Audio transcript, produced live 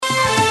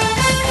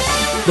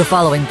The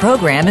following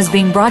program is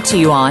being brought to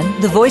you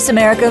on the Voice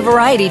America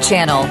Variety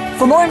Channel.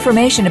 For more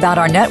information about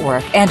our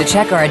network and to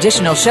check our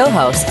additional show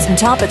hosts and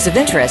topics of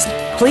interest,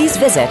 please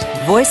visit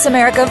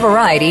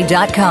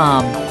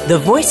voiceamericavariety.com. The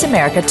Voice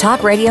America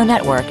Talk Radio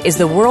Network is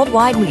the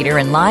worldwide leader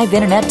in live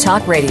Internet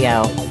talk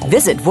radio.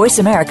 Visit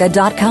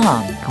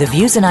voiceamerica.com. The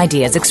views and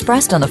ideas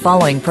expressed on the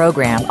following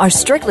program are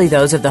strictly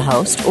those of the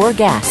host or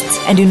guests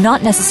and do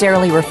not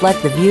necessarily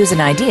reflect the views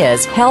and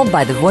ideas held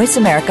by the Voice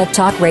America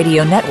Talk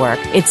Radio Network,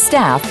 its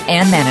staff,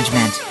 and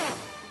management.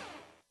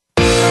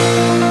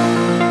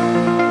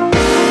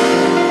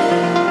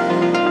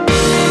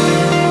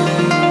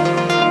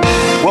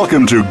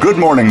 Welcome to Good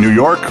Morning New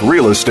York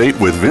Real Estate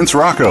with Vince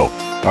Rocco.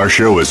 Our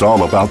show is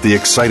all about the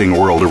exciting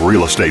world of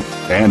real estate,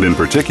 and in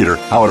particular,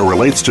 how it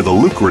relates to the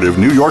lucrative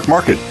New York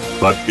market.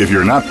 But if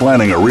you're not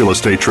planning a real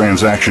estate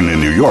transaction in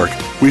New York,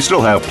 we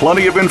still have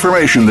plenty of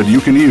information that you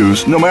can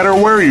use no matter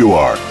where you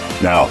are.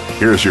 Now,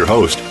 here's your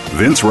host,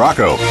 Vince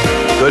Rocco.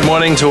 Good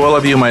morning to all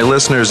of you, my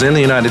listeners in the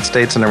United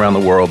States and around the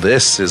world.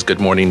 This is Good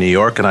Morning New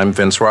York, and I'm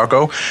Vince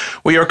Rocco.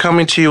 We are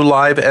coming to you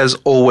live, as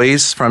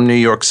always, from New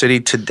York City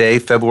today,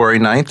 February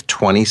 9th,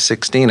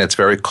 2016. It's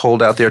very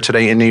cold out there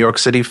today in New York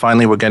City.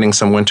 Finally, we're getting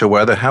some winter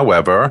weather.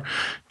 However,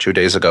 2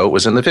 days ago, it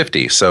was in the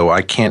 50s, so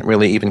I can't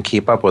really even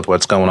keep up with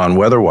what's going on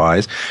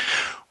weather-wise.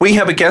 We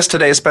have a guest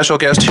today, a special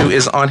guest who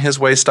is on his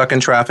way stuck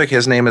in traffic.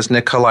 His name is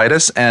Nick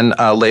Kalidas, and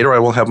later I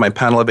will have my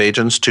panel of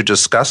agents to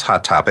discuss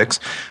hot topics.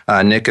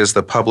 Nick is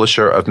the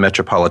publisher of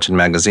Metropolitan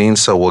Magazine,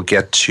 so we'll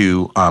get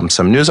to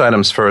some news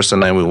items first,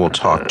 and then we will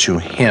talk to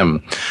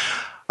him.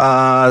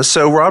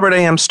 So Robert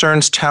A.M.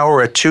 Stern's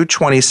tower at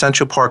 220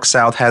 Central Park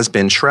South has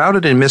been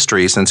shrouded in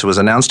mystery since it was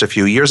announced a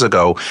few years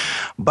ago.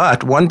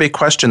 But one big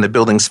question, the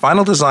building's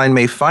final design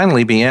may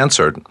finally be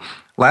answered.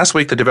 Last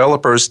week, the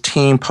developer's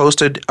team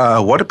posted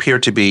what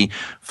appeared to be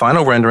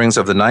final renderings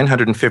of the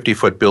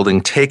 950-foot building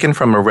taken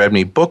from a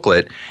REBNY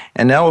booklet,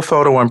 and now a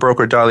photo on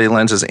broker Dali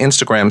Lenz's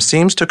Instagram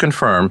seems to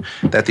confirm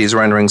that these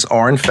renderings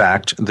are, in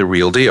fact, the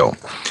real deal.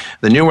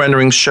 The new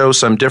renderings show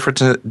some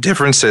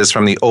differences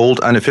from the old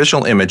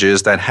unofficial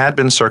images that had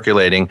been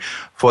circulating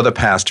for the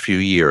past few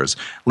years.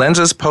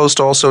 Lenz's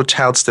post also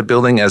touts the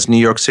building as New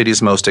York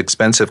City's most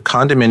expensive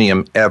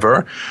condominium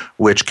ever,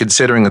 which,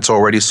 considering it's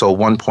already sold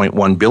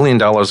 $1.1 billion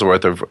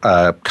worth of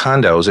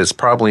condos, is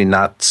probably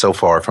not so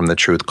far from the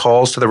truth.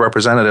 Calls to the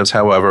representatives,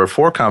 however,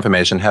 for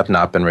confirmation have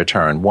not been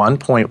returned.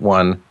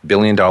 $1.1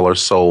 billion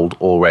sold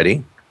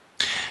already.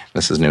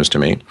 This is news to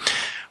me.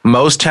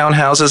 Most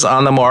townhouses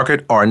on the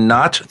market are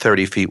not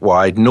 30 feet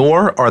wide,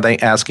 nor are they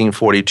asking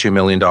 $42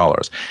 million.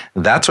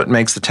 That's what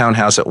makes the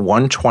townhouse at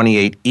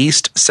 128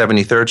 East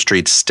 73rd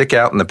Street stick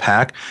out in the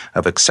pack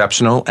of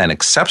exceptional and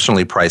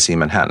exceptionally pricey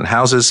Manhattan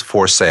houses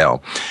for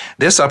sale.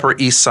 This Upper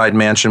East Side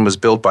mansion was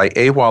built by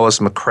A. Wallace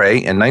McCrae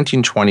in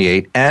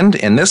 1928 and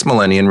in this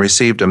millennium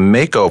received a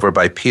makeover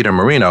by Peter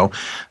Marino,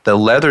 the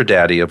leather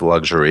daddy of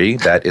luxury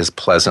that is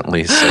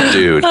pleasantly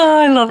subdued. Oh,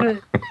 I love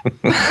it.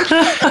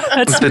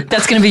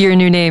 That's going to be your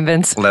new name,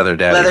 Vince. Leather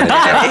daddy. Leather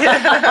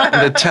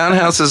daddy. The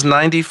townhouse is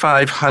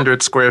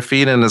 9,500 square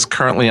feet and is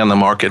currently on the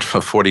market for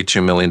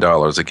 $42 million.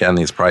 Again,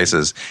 these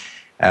prices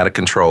out of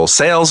control.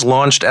 Sales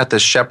launched at the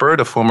Shepherd,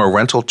 a former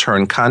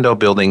rental-turned-condo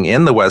building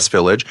in the West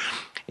Village,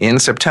 in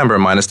September,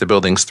 minus the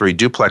building's 3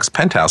 duplex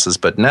penthouses,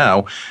 but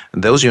now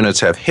those units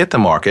have hit the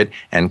market,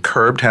 and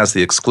Curbed has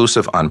the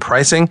exclusive on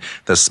pricing.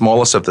 The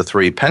smallest of the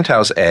 3,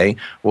 Penthouse A,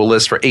 will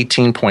list for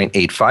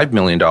 $18.85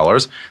 million.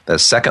 The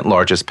second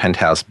largest,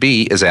 Penthouse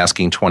B, is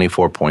asking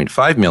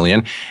 $24.5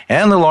 million,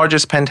 and the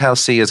largest, Penthouse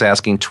C, is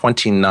asking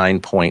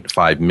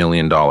 $29.5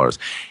 million.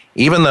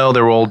 Even though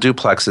they're all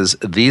duplexes,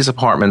 these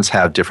apartments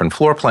have different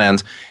floor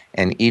plans,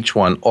 and each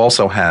one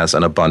also has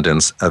an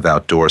abundance of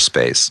outdoor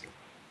space.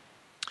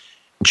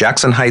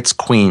 Jackson Heights,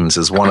 Queens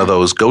is one of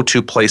those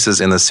go-to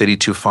places in the city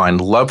to find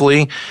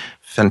lovely,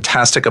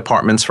 fantastic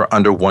apartments for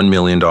under $1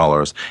 million.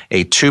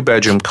 A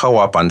 2-bedroom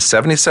co-op on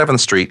 77th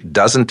Street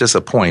doesn't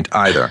disappoint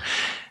either.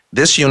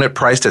 This unit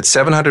priced at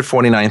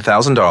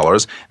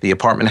 $749,000. The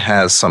apartment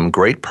has some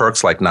great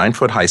perks like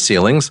 9-foot-high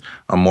ceilings,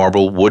 a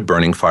marble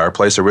wood-burning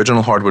fireplace,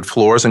 original hardwood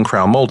floors, and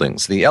crown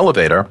moldings. The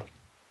elevator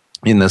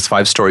in this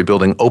 5-story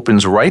building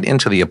opens right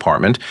into the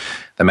apartment.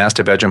 The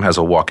master bedroom has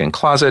a walk-in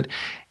closet,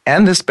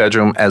 and this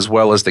bedroom, as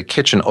well as the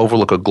kitchen,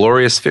 overlook a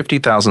glorious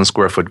 50,000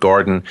 square foot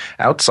garden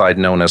outside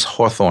known as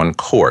Hawthorne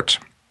Court.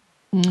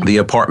 The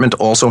apartment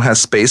also has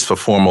space for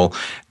formal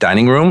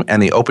dining room,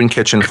 and the open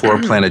kitchen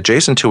floor plan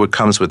adjacent to it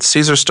comes with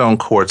Caesar stone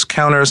quartz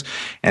counters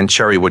and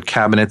cherry wood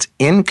cabinets.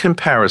 In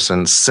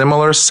comparison,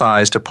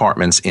 similar-sized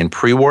apartments in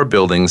pre-war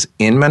buildings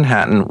in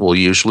Manhattan will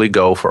usually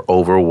go for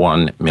over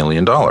 $1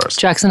 million.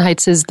 Jackson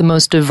Heights is the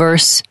most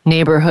diverse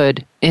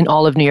neighborhood in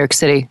all of New York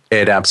City.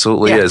 It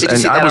absolutely is. Did you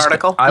see that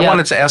article? I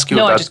wanted to ask you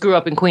about... No, I just grew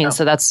up in Queens,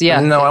 so that's, yeah.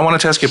 No, I wanted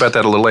to ask you about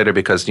that a little later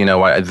because, you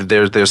know,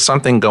 there's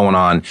something going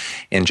on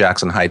in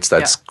Jackson Heights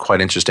that's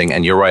quite interesting.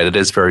 And you're right, it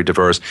is very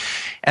diverse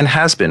and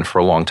has been for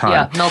a long time.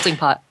 Yeah, melting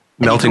pot.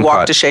 And you can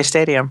walk to Shea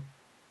Stadium.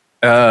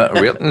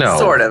 No.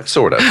 Sort of.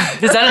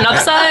 Is that an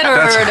upside or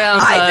a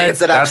downside? I think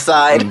it's an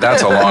upside.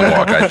 That's a long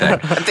walk, I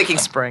think. I'm thinking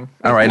spring.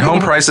 All right,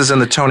 home prices in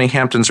the Tony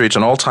Hamptons reached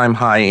an all-time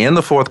high in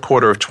the fourth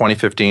quarter of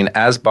 2015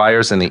 as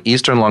buyers in the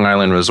eastern Long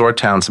Island resort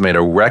towns made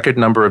a record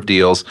number of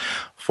deals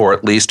for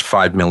at least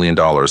 $5 million.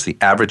 The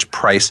average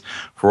price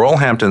for all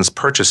Hamptons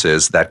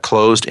purchases that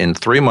closed in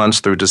 3 months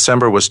through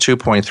December was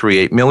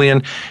 $2.38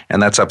 million,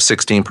 and that's up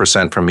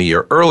 16% from a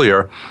year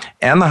earlier,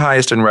 and the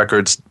highest in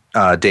records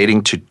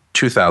dating to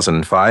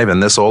 2005,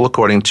 and this all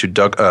according to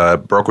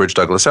brokerage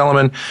Douglas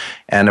Elliman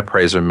and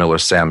appraiser Miller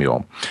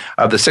Samuel.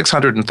 Of the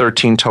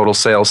 613 total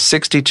sales,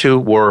 62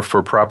 were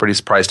for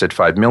properties priced at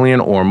 $5 million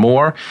or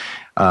more,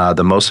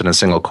 the most in a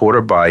single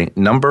quarter by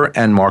number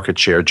and market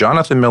share.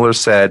 Jonathan Miller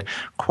said,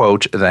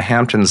 quote, "The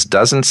Hamptons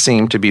doesn't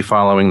seem to be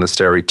following the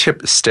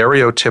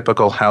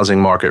stereotypical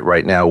housing market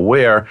right now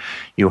where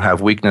you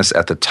have weakness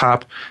at the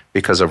top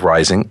because of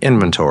rising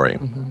inventory."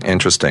 Mm-hmm.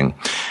 Interesting.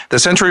 The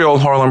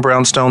century-old Harlem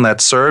brownstone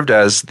that served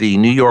as the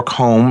New York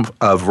home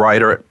of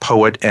writer,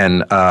 poet,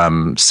 and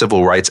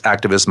civil rights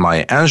activist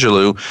Maya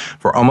Angelou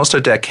for almost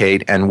a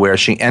decade, and where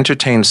she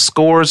entertained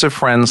scores of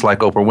friends like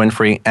Oprah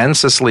Winfrey and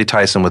Cicely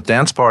Tyson with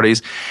dance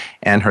parties,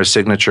 and her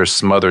signature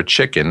smothered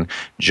chicken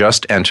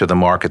just entered the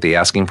market. The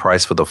asking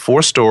price for the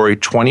 4-story,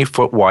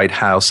 20-foot wide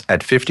house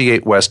at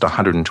 58 West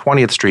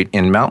 120th Street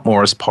in Mount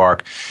Morris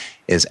Park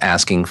is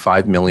asking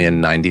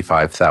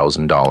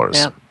 $5,095,000.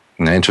 Yep.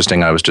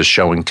 Interesting, I was just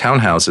showing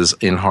townhouses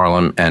in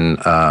Harlem and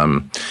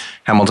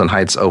Hamilton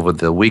Heights over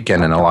the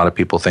weekend, and a lot of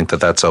people think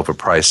that that's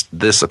overpriced.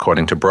 This,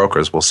 according to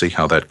brokers, we'll see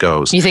how that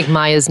goes. You think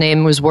Maya's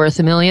name was worth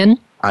 $1 million?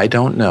 I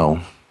don't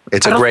know.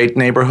 It's a great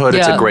neighborhood.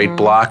 Yeah. It's a great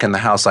block, and the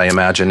house, I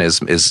imagine,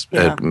 is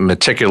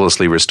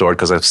meticulously restored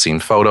because I've seen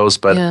photos.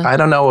 But I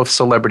don't know if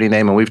celebrity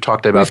name, and we've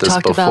talked about this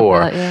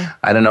before.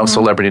 I don't know if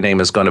celebrity name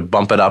is going to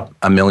bump it up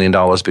 $1 million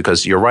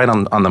because you're right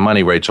on the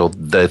money, Rachel.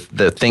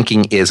 The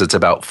thinking is it's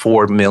about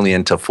 $4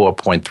 million to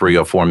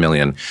 4.3 or 4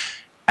 million.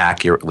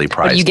 Accurately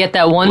priced. But you get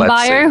that one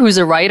buyer who's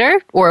a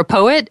writer or a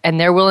poet, and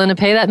they're willing to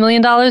pay that $1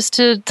 million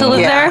to live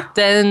there,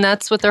 then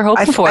that's what they're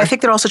hoping for. I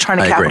think they're also trying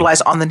to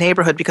capitalize on the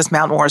neighborhood because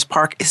Mount Morris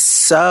Park is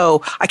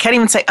so, I can't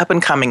even say up and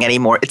coming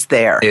anymore. It's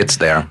there. It's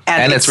there.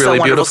 And it's really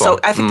so beautiful. So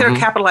I think they're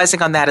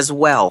capitalizing on that as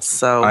well.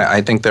 So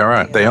I think they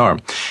are.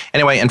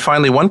 Anyway, and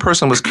finally, one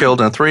person was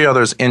killed and 3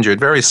 others injured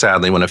very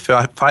sadly when a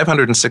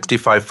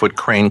 565-foot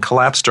crane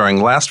collapsed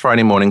during last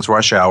Friday morning's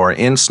rush hour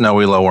in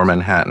snowy Lower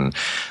Manhattan.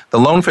 The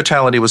lone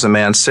fatality was a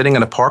man sitting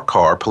in a parked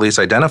car. Police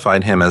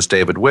identified him as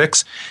David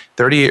Wicks,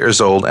 30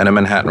 years old and a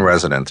Manhattan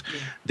resident.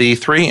 The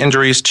 3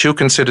 injuries, 2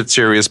 considered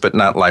serious but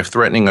not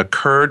life-threatening,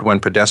 occurred when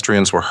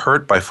pedestrians were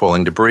hurt by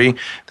falling debris.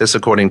 This,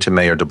 according to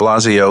Mayor de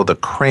Blasio. The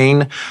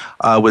crane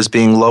was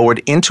being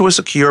lowered into a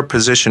secure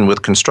position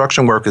with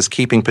construction workers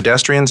keeping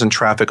pedestrians and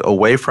traffic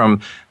away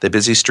from the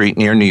busy street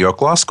near New York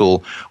Law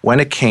School when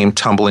it came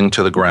tumbling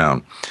to the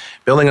ground.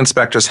 Building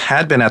inspectors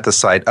had been at the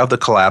site of the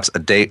collapse a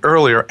day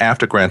earlier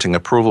after granting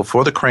approval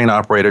for the crane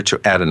operator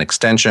to add an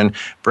extension,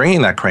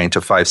 bringing that crane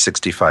to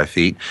 565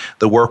 feet.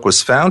 The work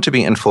was found to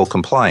be in full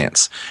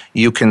compliance.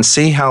 You can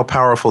see how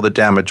powerful the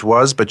damage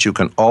was, but you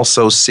can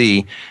also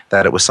see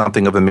that it was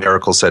something of a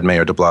miracle, said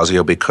Mayor de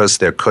Blasio, because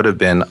there could have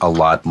been a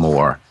lot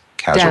more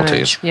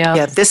casualties.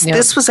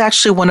 This was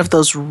actually one of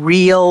those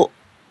real...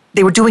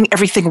 They were doing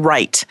everything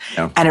right,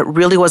 and it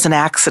really was an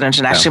accident.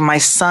 And actually, my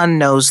son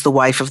knows the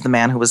wife of the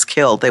man who was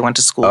killed. They went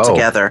to school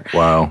together.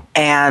 Wow.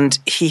 And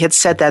he had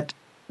said that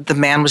the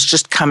man was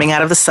just coming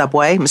out of the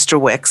subway,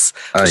 Mr. Wicks,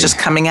 was just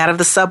coming out of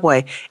the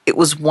subway. It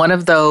was one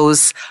of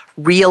those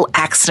real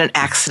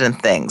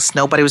accident things.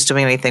 Nobody was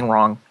doing anything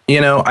wrong. You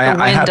know,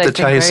 I have to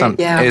tell you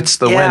something. Yeah. It's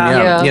the wind.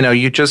 Yeah. You know,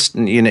 you just,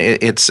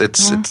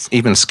 it's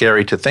even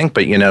scary to think,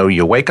 but,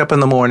 you wake up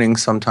in the morning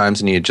sometimes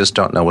and you just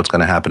don't know what's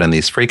going to happen. And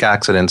these freak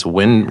accidents,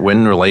 wind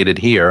related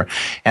here.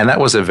 And that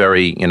was a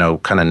very,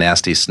 kind of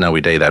nasty,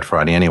 snowy day that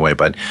Friday anyway.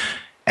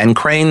 And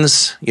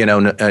cranes,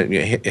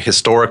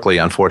 historically,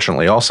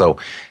 unfortunately, also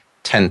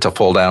tend to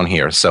fall down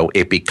here. So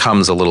it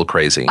becomes a little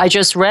crazy. I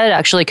just read,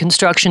 actually,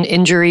 construction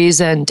injuries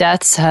and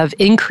deaths have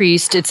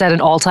increased. It's at an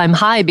all-time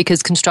high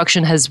because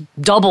construction has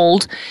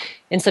doubled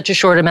in such a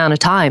short amount of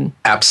time.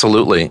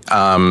 Absolutely.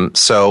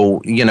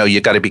 So,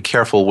 you got to be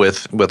careful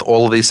with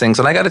all of these things.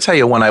 And I got to tell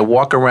you, when I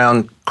walk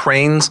around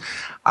cranes,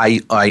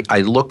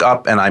 I look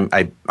up and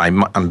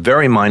I'm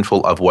very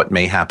mindful of what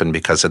may happen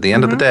because at the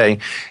end of the day,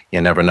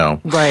 you never know.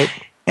 Right.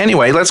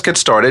 Anyway, let's get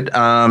started.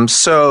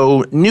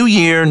 So, new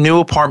year, new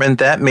apartment,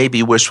 that may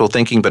be wishful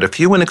thinking, but a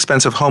few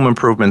inexpensive home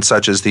improvements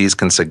such as these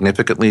can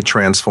significantly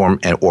transform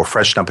or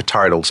freshen up a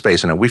tired old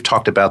space. And we've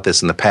talked about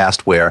this in the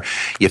past where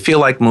you feel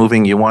like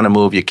moving, you want to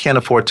move, you can't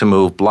afford to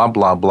move, blah,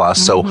 blah, blah.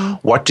 So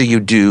what do you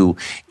do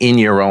in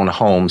your own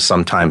home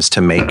sometimes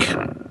to make,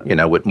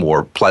 it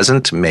more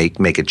pleasant, make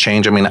it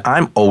change? I mean,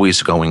 I'm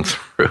always going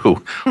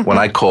through what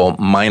I call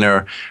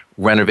minor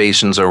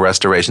renovations or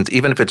restorations,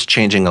 even if it's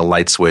changing a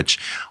light switch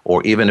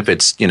or even if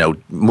it's,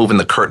 moving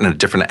the curtain at a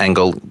different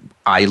angle.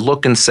 I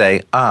look and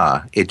say,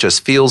 it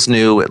just feels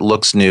new. It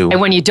looks new.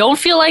 And when you don't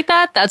feel like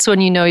that, that's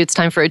when you know it's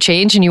time for a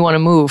change and you want to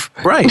move.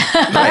 Right.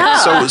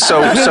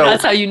 So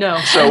that's how you know.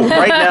 So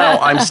right now,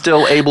 I'm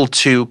still able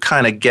to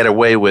kind of get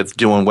away with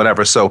doing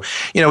whatever. So,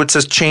 it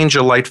says change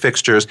your light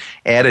fixtures,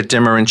 add a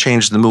dimmer, and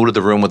change the mood of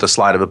the room with a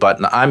slide of a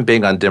button. I'm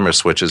big on dimmer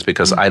switches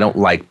because I don't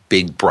like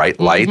big, bright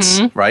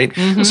lights, right?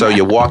 So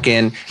you walk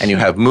in and you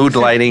have mood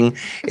lighting.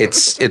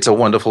 It's a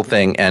wonderful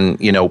thing. And,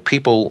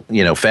 people,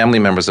 family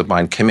members of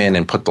mine come in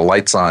and put the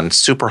lights on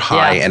super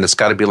high, and it's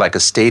got to be like a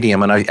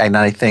stadium. And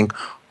I think,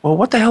 well,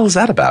 what the hell is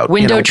that about?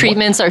 Window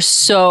treatments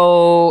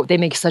they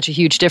make such a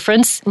huge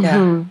difference.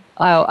 Yeah.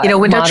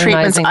 Window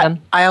treatments,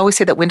 I always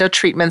say that window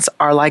treatments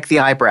are like the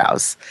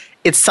eyebrows.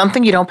 It's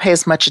something you don't pay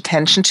as much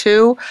attention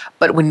to,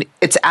 but when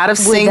it's out of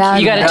sync, you got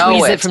to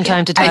tweeze it from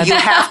time to time. And you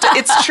have to.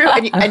 It's true.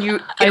 And you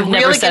I've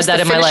never said that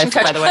in my life,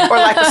 by the way. Or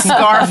like a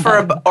scarf or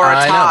a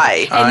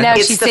tie. And now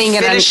it's she's the saying it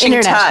on finishing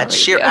international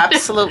touch. You're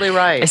absolutely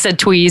right. I said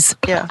tweeze.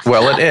 Yeah.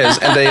 Well, it is.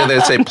 And they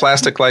say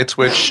plastic light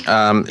switch.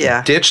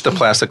 Ditch the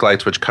plastic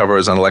light switch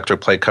covers on electric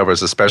plate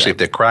covers, especially if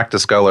they're cracked,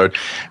 discolored,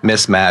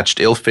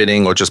 mismatched,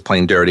 ill-fitting, or just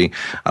plain dirty.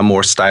 A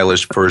more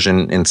stylish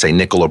version in, say,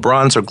 nickel or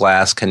bronze or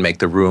glass can make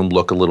the room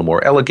look a little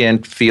more elegant,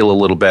 feel a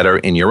little better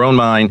in your own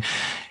mind,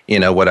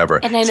 whatever.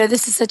 And I know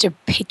this is such a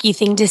picky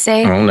thing to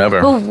say. Oh,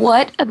 never. But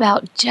what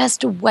about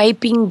just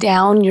wiping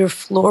down your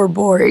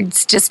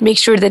floorboards? Just make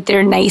sure that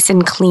they're nice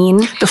and clean.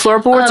 The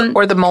floorboards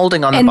or the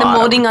molding on the bottom? And the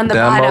molding on the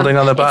bottom. Molding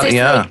on the bottom,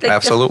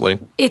 absolutely.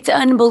 It's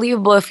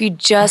unbelievable if you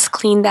just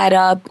clean that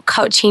up,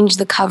 change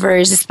the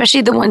covers,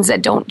 especially the ones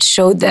that don't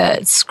show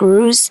the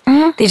screws.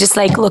 Mm-hmm. They just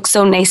look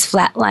so nice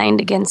flat-lined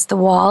against the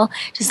wall.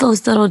 Just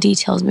those little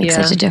details make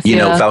such a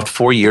difference. About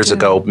 4 years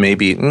ago,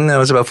 it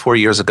was about 4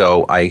 years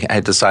ago, I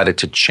had decided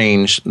to change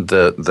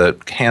the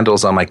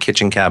handles on my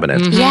kitchen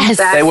cabinets. Mm-hmm. Yes.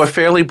 They were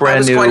fairly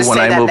brand new when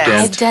I moved in.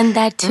 I've done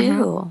that too.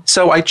 Mm-hmm.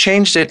 So I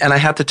changed it, and I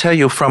have to tell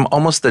you, from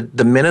almost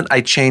the minute I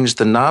changed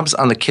the knobs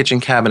on the kitchen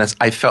cabinets,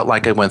 I felt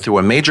like I went through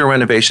a major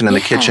renovation in the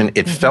kitchen.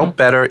 It felt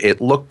better.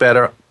 It looked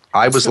better.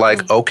 I was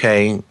like,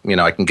 okay,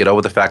 I can get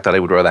over the fact that I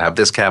would rather have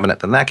this cabinet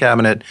than that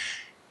cabinet.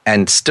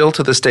 And still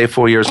to this day,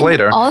 4 years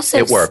later, also,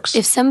 it works.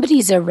 If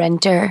somebody's a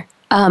renter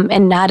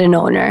and not an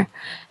owner,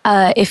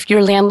 if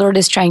your landlord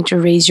is trying to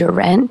raise your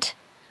rent,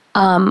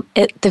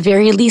 at the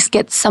very least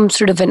get some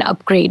sort of an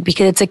upgrade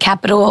because it's a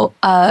capital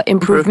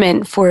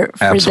improvement for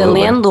the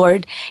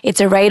landlord.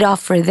 It's a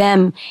write-off for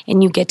them,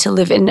 and you get to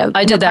live in a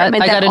I did that.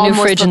 I got a new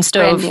fridge and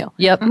stove.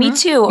 Yep. Me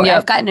too. Or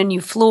I've gotten a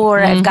new floor.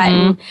 I've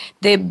gotten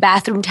the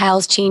bathroom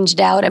tiles changed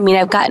out. I mean,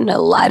 I've gotten a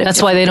lot of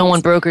That's why they don't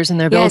want brokers in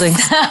their buildings.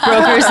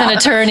 Brokers and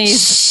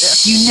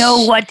attorneys.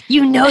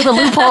 You know the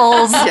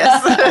loopholes.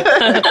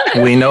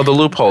 We know the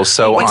loopholes.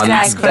 So on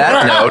that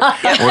note,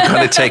 we're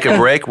going to take a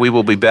break. We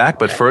will be back.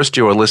 But first,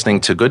 you are listening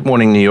to Good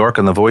Morning New York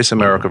on the Voice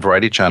America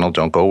Variety Channel.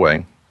 Don't go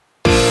away.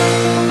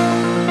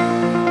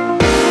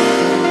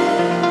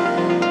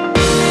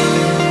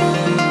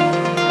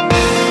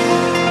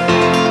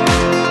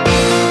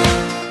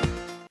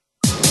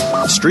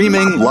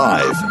 Streaming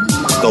live,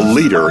 the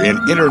leader in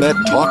Internet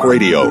talk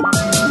radio,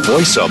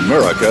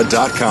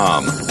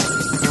 voiceamerica.com.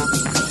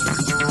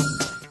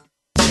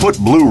 Put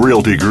Blue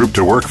Realty Group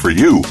to work for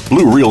you.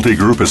 Blue Realty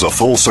Group is a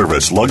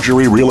full-service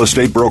luxury real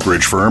estate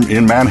brokerage firm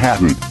in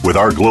Manhattan. With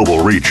our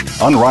global reach,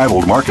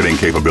 unrivaled marketing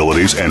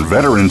capabilities, and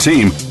veteran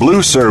team,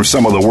 Blue serves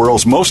some of the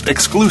world's most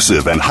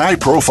exclusive and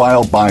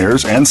high-profile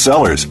buyers and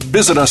sellers.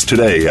 Visit us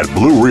today at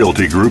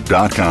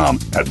BlueRealtyGroup.com.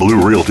 At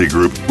Blue Realty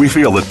Group, we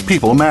feel that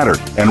people matter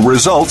and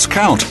results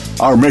count.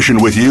 Our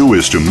mission with you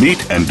is to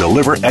meet and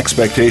deliver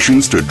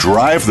expectations to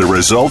drive the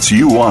results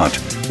you want.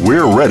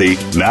 We're ready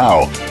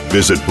now.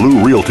 Visit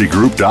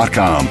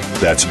BlueRealtyGroup.com.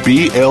 That's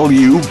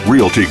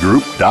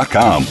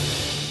BLURealtyGroup.com.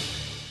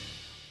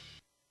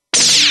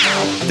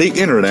 The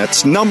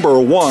Internet's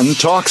 #1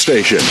 talk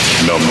station.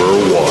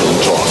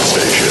 #1 talk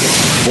station.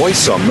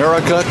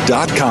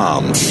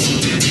 VoiceAmerica.com.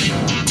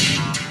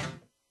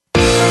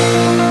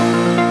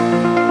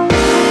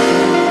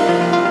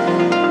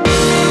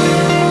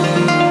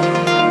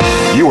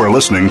 You are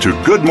listening to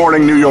Good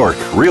Morning New York,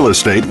 Real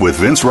Estate with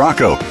Vince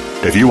Rocco.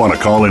 If you want to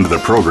call into the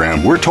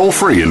program, we're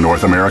toll-free in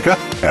North America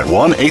at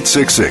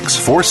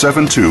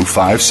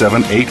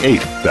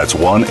 1-866-472-5788. That's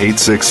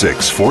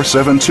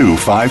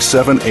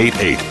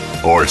 1-866-472-5788.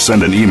 Or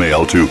send an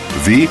email to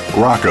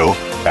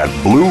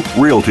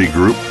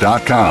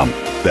vrocco@bluerealtygroup.com.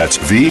 That's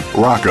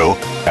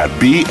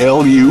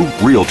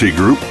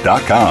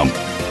vrocco@blurealtygroup.com.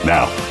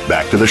 Now,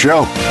 back to the show.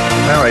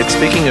 All right,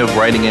 speaking of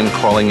writing in,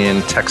 calling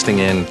in, texting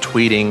in,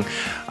 tweeting,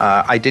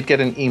 I did get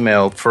an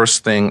email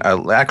first thing,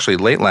 actually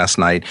late last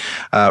night,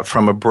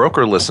 from a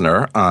broker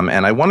listener,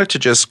 and I wanted to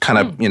just kind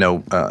of,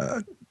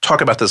 talk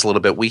about this a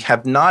little bit. We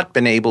have not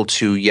been able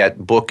to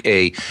yet book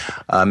a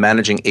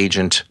managing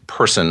agent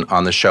person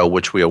on the show,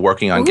 which we are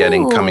working on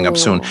getting coming up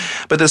soon.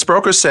 But this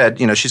broker said,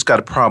 she's got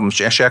a problem.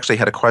 She actually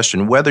had a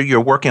question. Whether you're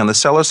working on the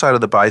seller side or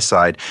the buy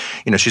side,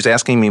 she's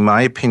asking me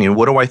my opinion.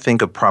 What do I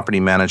think of property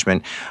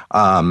management?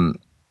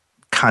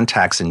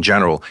 contacts in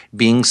general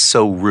being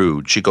so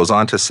rude. She goes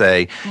on to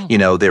say,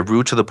 they're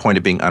rude to the point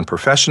of being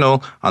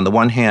unprofessional. On the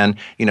one hand,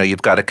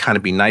 you've got to kind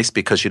of be nice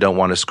because you don't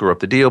want to screw up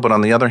the deal. But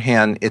on the other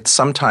hand, it's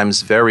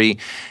sometimes very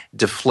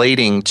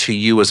deflating to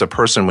you as a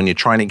person when you're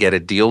trying to get a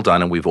deal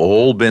done. And we've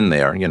all been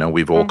there.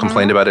 We've all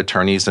complained about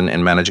attorneys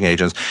and managing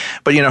agents.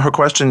 But, her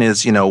question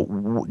is,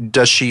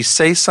 does she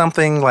say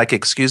something like,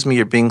 excuse me,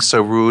 you're being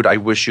so rude. I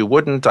wish you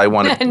wouldn't. I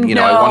want to,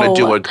 No. I want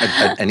to do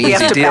an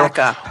easy deal. Back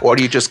up. Or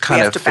do you just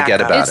kind of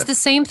forget about It's it? the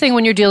same thing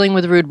when you're dealing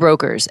with rude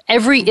brokers.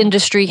 Every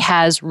industry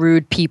has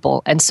rude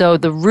people. And so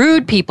the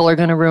rude people are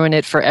going to ruin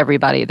it for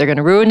everybody. They're going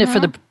to ruin it for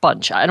the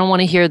bunch. I don't want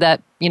to hear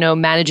that,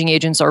 managing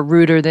agents are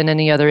ruder than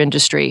any other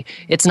industry.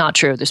 It's not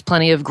true. There's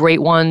plenty of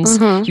great ones.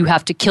 You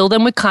have to kill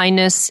them with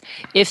kindness.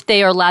 If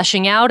they are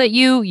lashing out at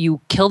you,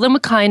 you kill them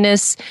with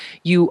kindness.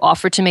 You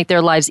offer to make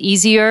their lives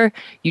easier.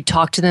 You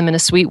talk to them in a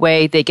sweet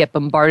way. They get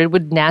bombarded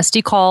with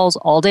nasty calls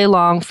all day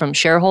long from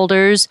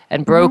shareholders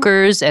and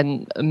brokers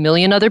and a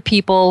million other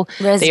people.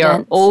 They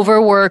are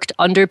overworked,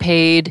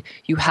 underpaid.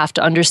 You have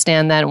to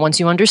understand that. And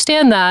once you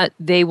understand that,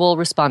 they will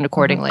respond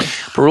accordingly.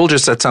 Parul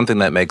just said something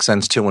that makes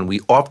sense too, and we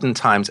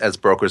oftentimes as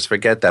brokers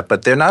forget that.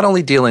 But they're not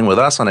only dealing with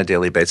us on a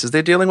daily basis,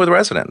 they're dealing with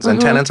residents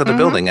and tenants of the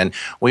building. And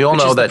we all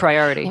know that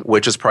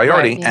which is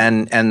priority, Right,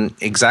 and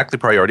exactly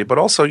priority. But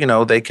also,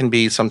 they can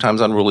be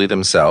sometimes unruly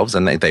themselves,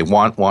 and they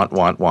want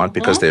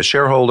because they're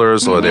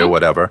shareholders or they're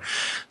whatever.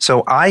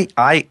 So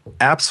I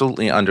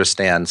absolutely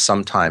understand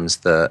sometimes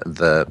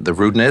the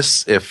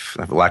rudeness, if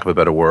for lack of a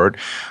better word.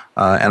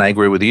 And I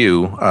agree with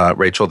you,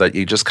 Rachel, that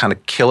you just kind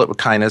of kill it with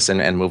kindness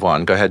and move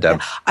on. Go ahead, Deb.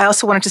 Yeah. I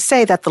also wanted to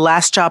say that the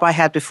last job I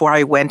had before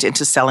I went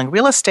into selling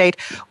real estate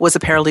was a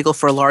paralegal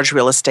for a large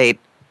real estate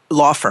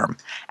law firm.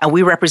 And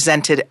we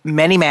represented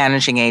many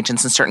managing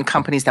agents and certain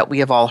companies that we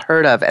have all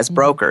heard of as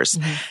brokers.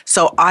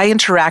 So I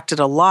interacted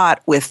a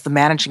lot with the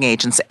managing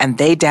agents, and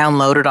they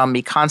downloaded on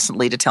me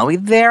constantly to tell me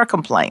their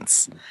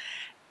complaints.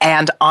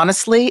 And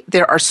honestly,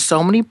 there are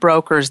so many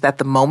brokers that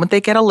the moment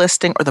they get a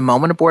listing or the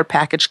moment a board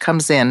package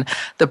comes in,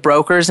 the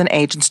brokers and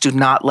agents do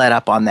not let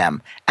up on them.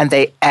 And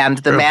the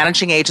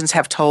managing agents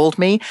have told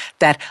me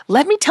that,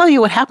 let me tell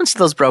you what happens to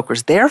those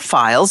brokers. Their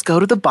files go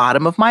to the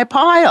bottom of my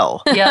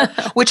pile. Yeah.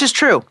 Which is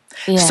true.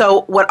 Yeah.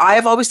 So what I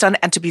have always done,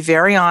 and to be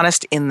very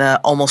honest, in the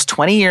almost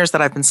 20 years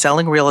that I've been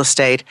selling real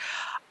estate,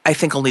 I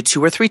think only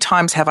 2 or 3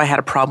 times have I had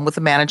a problem with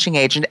the managing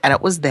agent, and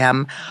it was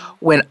them.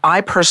 When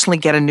I personally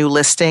get a new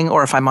listing,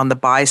 or if I'm on the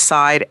buy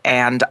side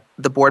and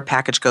the board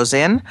package goes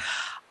in,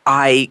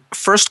 I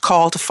first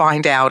call to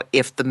find out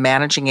if the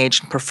managing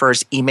agent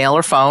prefers email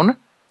or phone.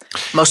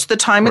 Most of the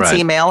time it's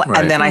email,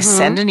 and then I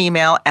send an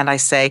email and I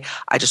say,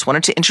 I just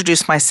wanted to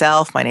introduce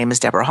myself. My name is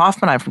Deborah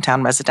Hoffman. I'm from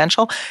Town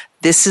Residential.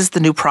 This is the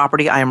new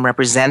property I am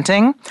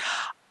representing.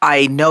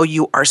 I know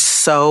you are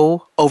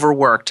so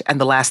overworked,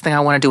 and the last thing I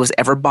want to do is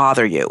ever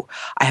bother you.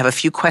 I have a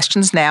few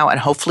questions now, and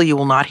hopefully you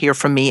will not hear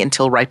from me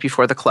until right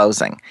before the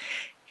closing.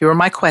 Here are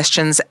my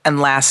questions,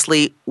 and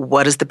lastly,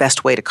 what is the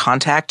best way to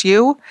contact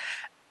you?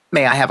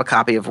 May I have a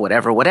copy of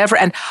whatever.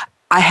 And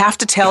I have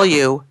to tell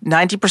you,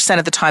 90%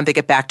 of the time they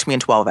get back to me in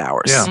 12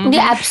 hours.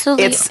 Yeah,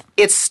 absolutely.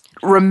 It's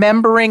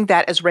remembering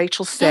that, as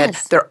Rachel said,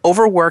 they're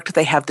overworked,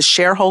 they have the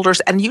shareholders,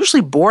 and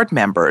usually board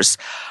members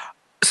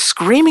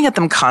screaming at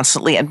them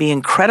constantly and being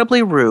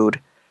incredibly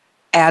rude.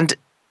 And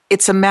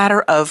it's a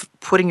matter of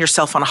putting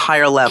yourself on a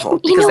higher level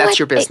because that's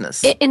your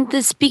business.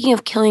 Speaking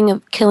of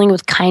killing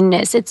with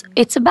kindness,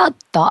 it's about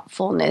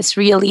thoughtfulness,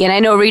 really. And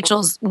I know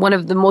Rachel's one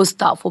of the most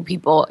thoughtful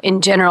people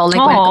in general, like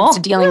when it comes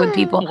to dealing with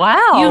people. Wow.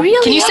 You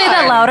really Can you say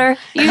that louder?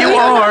 You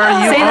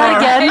are. Say that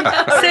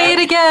again. Say it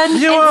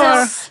again. You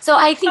are. So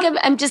I think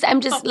I'm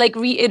just like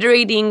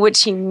reiterating what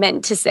she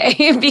meant to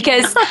say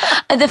because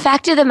the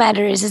fact of the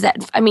matter is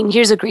that, I mean,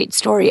 here's a great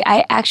story.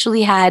 I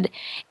actually had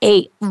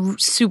a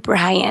super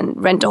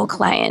high-end rental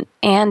client,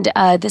 and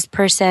this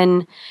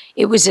person,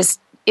 it was just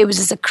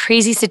a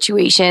crazy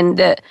situation.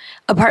 The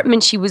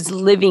apartment she was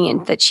living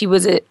in,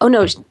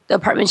 the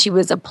apartment she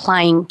was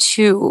applying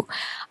to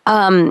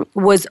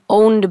was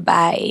owned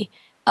by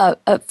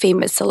a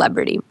famous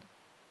celebrity.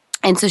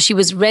 And so she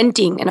was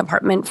renting an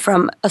apartment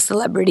from a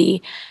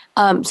celebrity.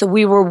 So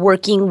we were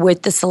working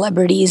with the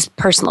celebrity's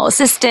personal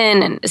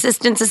assistant and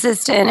assistant's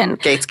assistant, and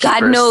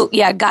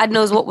God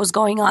knows what was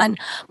going on.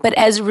 But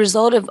as a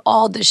result of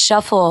all the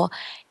shuffle,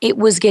 it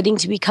was getting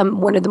to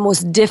become one of the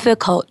most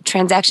difficult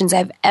transactions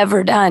I've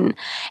ever done.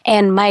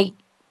 And my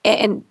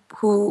renter,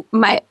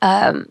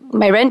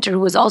 who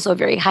was also a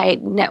very high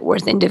net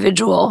worth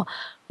individual,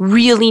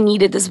 really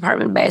needed this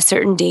apartment by a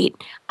certain date.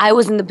 I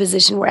was in the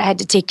position where I had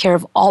to take care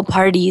of all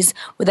parties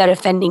without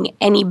offending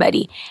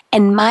anybody.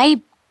 And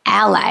my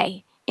ally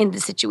in the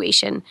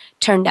situation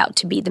turned out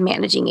to be the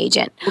managing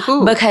agent.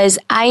 Ooh. Because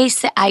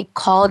I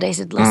called, I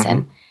said,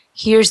 listen,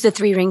 here's the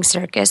 3-ring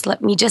circus.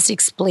 Let me just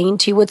explain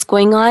to you what's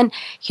going on.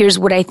 Here's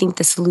what I think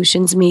the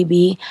solutions may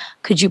be.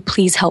 Could you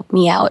please help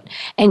me out?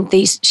 And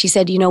she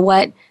said, you know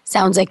what?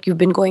 sounds like you've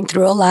been going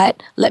through a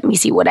lot. Let me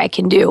see what I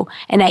can do.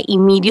 And I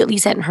immediately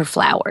sent her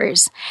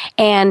flowers.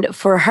 And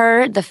for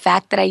her, the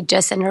fact that I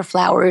just sent her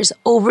flowers,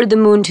 over the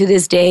moon to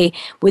this day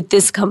with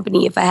this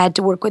company, if I had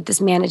to work with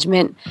this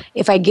management,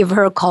 if I give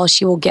her a call,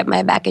 she will get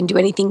my back and do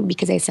anything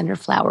because I sent her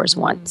flowers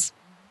once.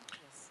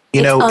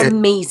 You know,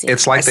 amazing.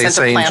 It's like I they sent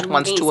say. a plant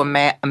once to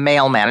a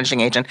male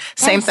managing agent.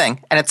 Same thing.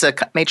 And it's a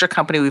major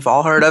company we've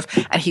all heard of,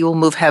 and he will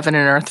move heaven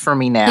and earth for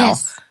me now.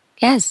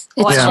 Yes.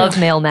 I love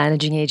male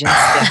managing agents.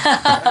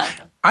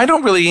 I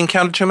don't really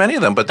encounter too many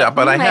of them, but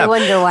I have. I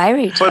wonder why,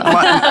 Rachel.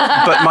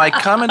 But my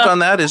comment on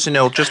that is,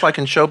 just like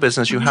in show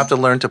business, you have to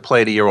learn to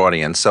play to your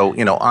audience. So,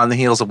 on the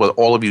heels of what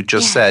all of you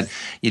just said,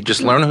 you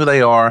just learn who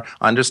they are,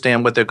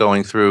 understand what they're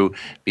going through,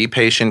 be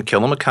patient,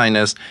 kill them with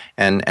kindness,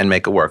 and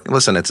make it work.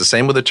 Listen, it's the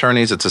same with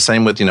attorneys. It's the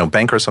same with,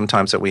 bankers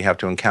sometimes that we have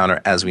to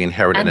encounter as we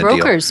inherit in a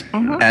brokers.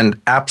 deal. And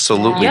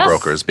absolutely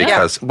brokers,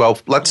 because, well,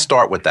 let's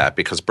start with that,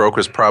 because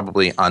brokers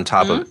probably on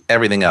top of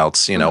everything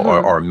else,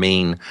 are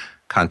main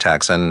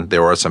contacts, and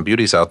there are some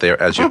beauties out there,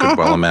 as you could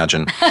well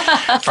imagine.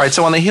 All right,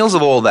 so on the heels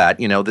of all that,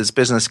 this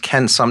business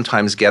can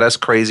sometimes get us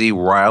crazy,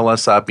 rile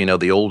us up.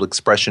 The old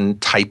expression,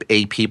 type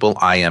A people.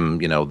 I am,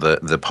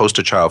 the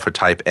poster child for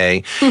type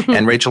A.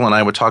 And Rachel and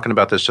I were talking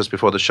about this just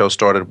before the show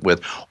started,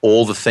 with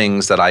all the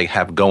things that I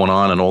have going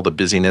on and all the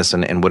busyness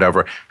and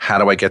whatever. How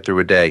do I get through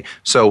a day?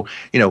 So,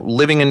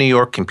 living in New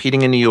York,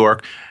 competing in New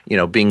York,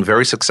 being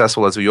very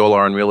successful as we all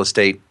are in real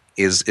estate,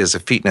 is a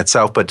feat in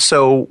itself. But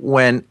so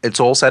when it's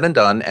all said and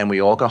done and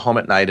we all go home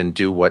at night and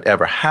do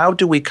whatever, how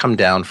do we come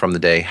down from the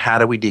day? How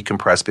do we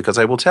decompress? Because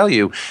I will tell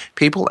you,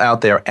 people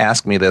out there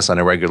ask me this on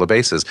a regular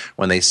basis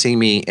when they see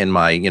me in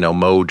my,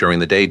 mode during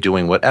the day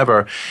doing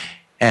whatever,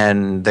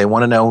 and they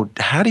want to know,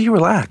 how do you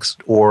relax?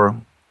 Or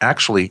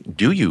actually,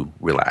 do you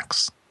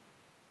relax?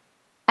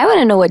 I want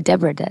to know what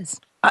Deborah does.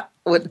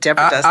 What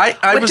Deborah does. I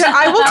will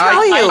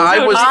tell you.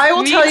 I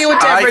will tell you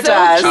what Deborah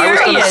does. I was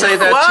going to say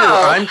that too.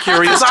 I'm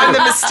curious Because too. I'm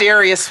the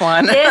mysterious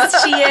one.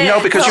 Yes, she is.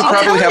 No, because you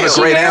probably have a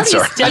great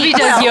answer. Debbie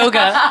does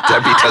yoga.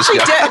 Debbie does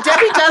yoga.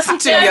 Debbie doesn't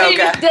do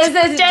yoga.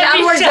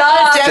 Downward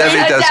dog.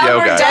 Debbie does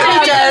yoga.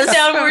 Debbie does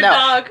downward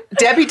dog.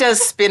 Debbie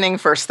does spinning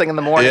first thing in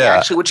the morning,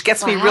 actually, which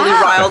gets me really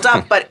riled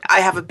up. But I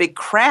have a big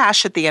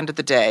crash at the end of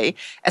the day,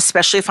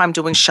 especially if I'm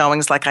doing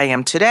showings like I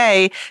am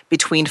today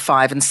between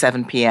 5 and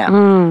 7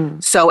 p.m.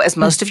 So as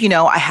most of you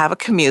know, I have a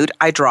commute.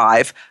 I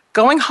drive.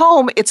 Going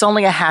home, it's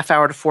only a half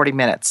hour to 40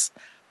 minutes.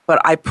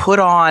 But I put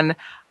on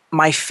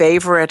my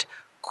favorite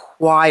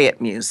quiet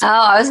music. Oh,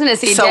 I was going to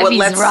say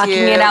Debbie's rocking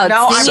it out.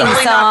 No, I'm singing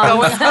really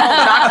songs.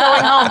 not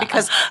going home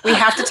because we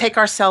have to take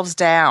ourselves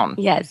down.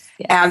 Yes.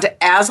 And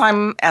as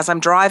I'm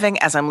driving,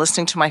 as I'm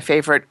listening to my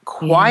favorite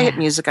quiet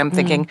music, I'm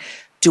thinking,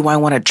 do I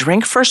want to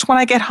drink first when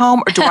I get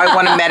home, or do I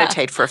want to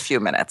meditate for a few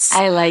minutes?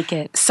 I like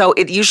it. So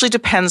it usually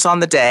depends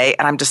on the day,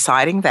 and I'm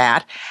deciding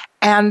that.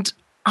 And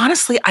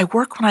honestly, I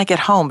work when I get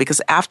home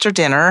because after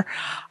dinner,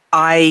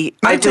 I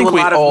do a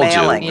lot of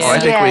mailings. I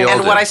think we all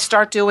and do. what I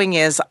start doing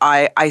is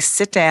I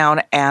sit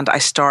down and I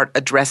start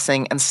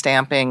addressing and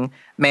stamping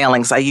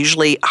mailings. I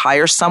usually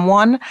hire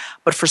someone,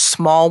 but for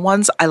small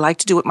ones, I like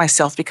to do it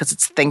myself because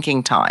it's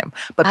thinking time.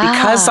 But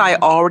because I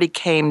already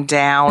came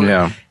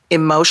down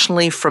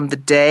emotionally from the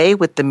day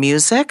with the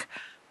music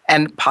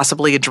and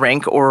possibly a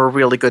drink or a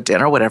really good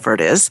dinner, whatever it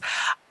is,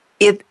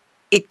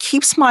 it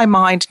keeps my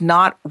mind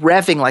not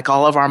revving like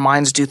all of our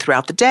minds do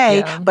throughout the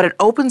day, but it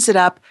opens it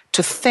up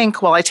to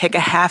think while I take a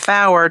half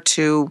hour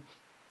to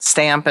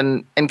stamp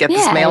and get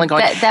this mailing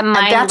going. And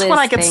that's when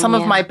I get some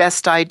of my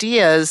best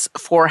ideas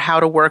for how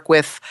to work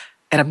with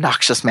an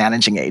obnoxious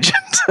managing agent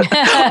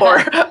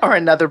or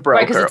another broker.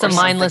 Right, because it's a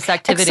mindless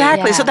activity.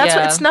 Exactly. So that's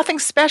what, it's nothing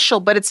special,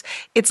 but it's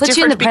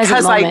different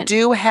because I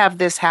do have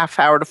this half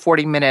hour to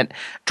 40-minute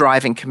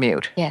driving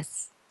commute. Yes.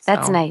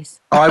 That's nice.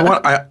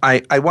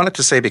 I wanted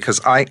to say,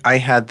 because I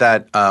had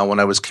that when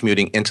I was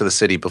commuting into the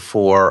city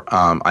before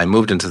I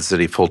moved into the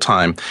city full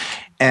time.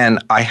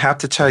 And I have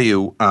to tell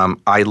you,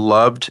 I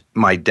loved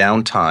my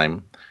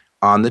downtime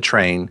on the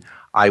train.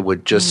 I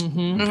would just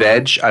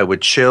veg, I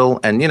would chill.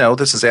 And,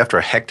 this is after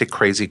a hectic,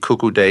 crazy,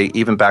 cuckoo day,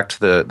 even back to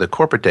the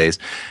corporate days.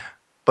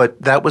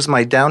 But that was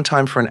my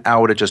downtime for an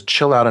hour to just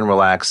chill out and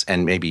relax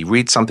and maybe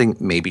read something,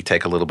 maybe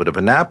take a little bit of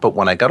a nap. But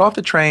when I got off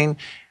the train,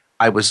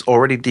 I was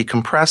already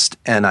decompressed,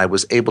 and I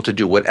was able to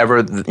do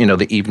whatever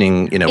the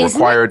evening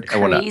required.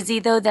 Isn't it crazy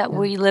though that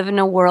we live in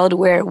a world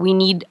where we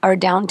need our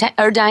downtime?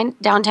 Our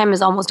downtime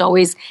is almost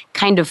always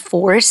kind of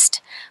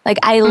forced. Like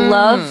I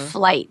love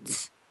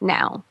flights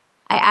now.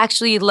 I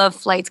actually love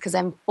flights because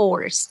I'm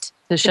forced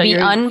to shut be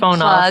your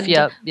phone off.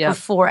 For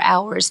 4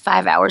 hours,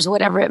 5 hours,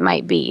 whatever it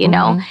might be. You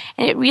know,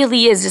 and it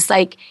really is just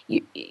like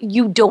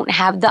you don't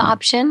have the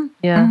option.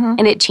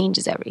 And it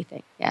changes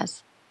everything.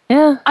 Yes.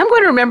 Yeah. I'm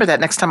going to remember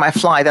that next time I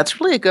fly. That's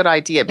really a good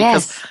idea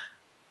because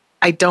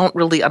I don't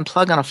really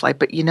unplug on a flight.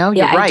 But you're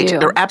right.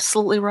 You're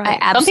absolutely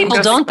right. Some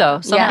people don't,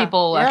 though. Some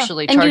people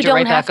actually charge it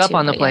right back up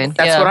on the plane.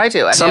 That's what I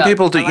do. Some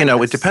people do.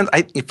 It depends.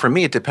 For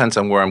me, it depends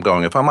on where I'm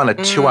going. If I'm on a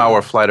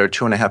 2-hour flight or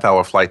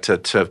 2.5-hour flight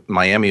to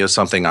Miami or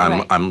something,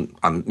 I'm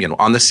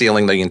on the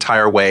ceiling the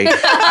entire way.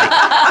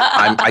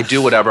 I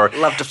do whatever.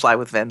 Love to fly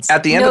with Vince.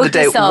 At the end of the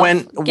day,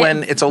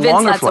 when it's a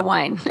longer flight,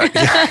 wine.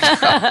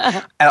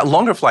 a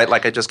longer flight,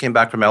 like I just came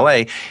back from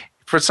LA.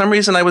 For some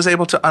reason, I was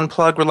able to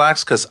unplug,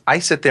 relax, because I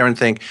sit there and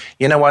think,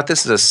 you know what,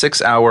 this is a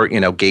 6-hour,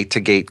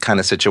 gate-to-gate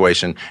kind of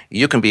situation.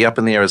 You can be up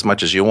in the air as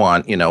much as you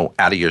want, out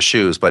of your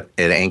shoes, but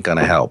it ain't going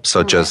to help.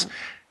 So just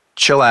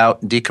chill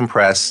out,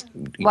 decompress,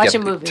 watch a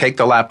movie. Take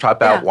the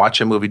laptop out, watch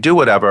a movie, do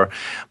whatever.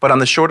 But on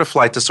the shorter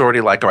flights, it's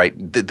already like, all right,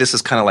 this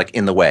is kind of like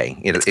in the way.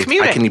 I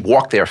can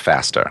walk there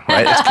faster,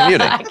 right? It's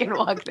commuting. I can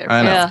walk there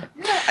faster.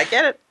 Yeah, I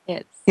get it.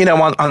 It's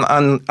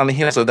on the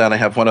heels of that, I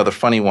have one other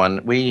funny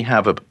one. We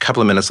have a couple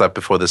of minutes left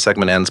before the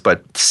segment ends,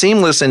 but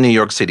Seamless in New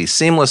York City,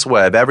 Seamless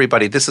Web,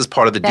 everybody, this is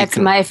part of the That's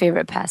my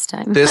favorite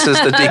pastime. This is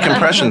the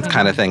decompression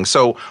kind of thing.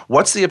 So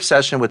what's the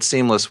obsession with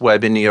Seamless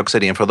Web in New York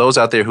City? And for those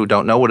out there who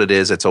don't know what it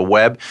is, it's a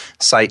web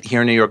site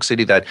here in New York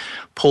City that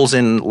pulls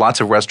in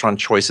lots of restaurant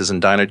choices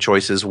and diner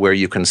choices where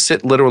you can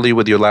sit literally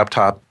with your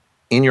laptop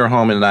in your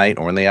home at night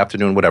or in the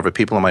afternoon, whatever.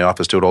 People in my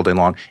office do it all day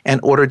long and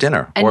order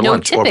dinner and or no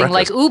lunch tipping, or breakfast.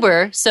 like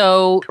Uber.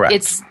 So Correct.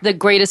 It's the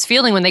greatest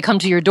feeling when they come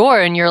to your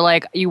door and you're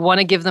like, you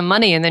want to give them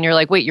money, and then you're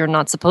like, wait, you're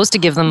not supposed to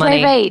give them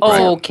money. Right.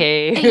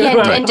 Okay.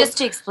 And just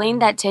to explain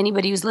that to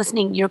anybody who's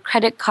listening, your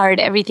credit card,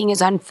 everything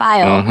is on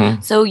file.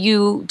 Mm-hmm. So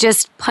you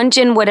just punch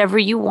in whatever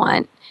you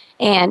want.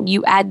 And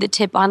you add the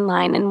tip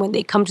online, and when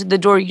they come to the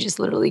door, you just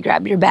literally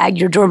grab your bag.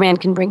 Your doorman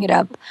can bring it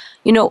up.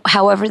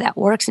 However that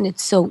works, and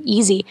it's so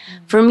easy.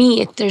 For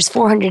me, there's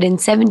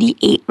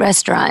 478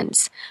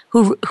 restaurants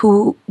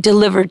who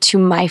deliver to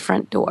my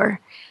front door.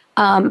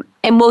 And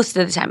most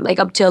of the time, like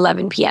up to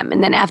 11 p.m.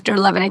 And then after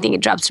 11, I think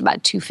it drops to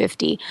about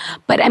 2:50.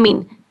 But I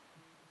mean,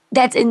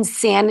 that's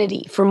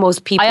insanity for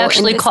most people.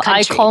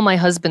 I call my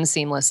husband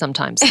Seamless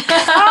sometimes.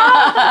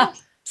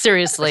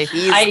 Seriously.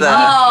 He's the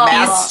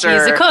master.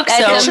 He's a cook,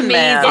 so kitchen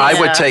man. I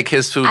would take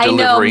his food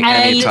delivery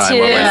anytime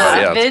over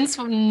anybody else. Vince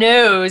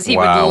knows he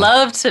would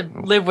love to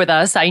live with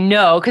us. I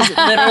know, because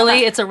literally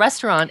it's a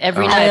restaurant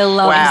every night. I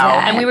love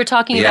that. And we were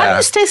talking How do about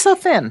you stay so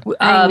thin?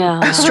 I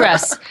know.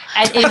 stress.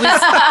 And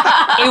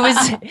it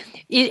was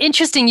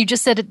interesting. You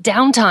just said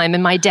downtime.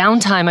 And my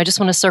downtime, I just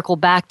want to circle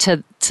back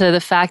to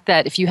the fact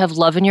that if you have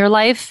love in your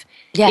life,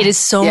 it is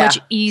so much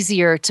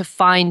easier to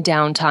find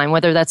downtime,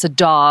 whether that's a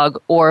dog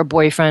or a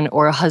boyfriend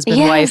or a husband,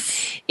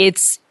 wife.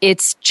 It's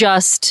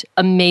just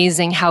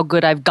amazing how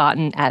good I've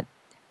gotten at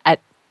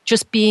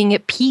just being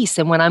at peace.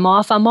 And when I'm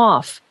off, I'm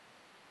off.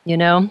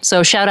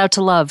 So shout out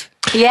to love.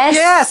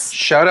 Yes.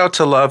 Shout out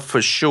to love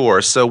for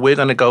sure. So we're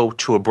going to go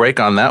to a break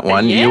on that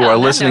one. You are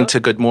listening to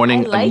Good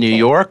Morning New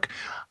York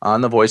on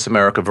the Voice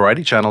America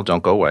Variety Channel.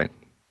 Don't go away.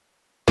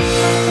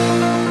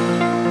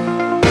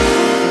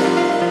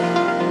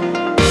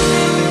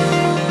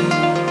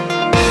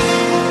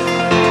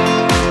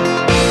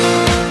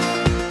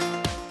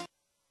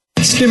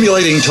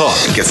 Stimulating talk.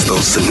 Gets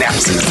those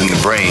synapses in the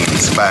brain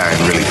firing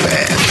really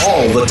fast.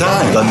 All the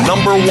time. The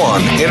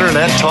 #1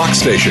 internet talk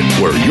station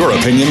where your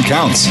opinion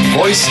counts.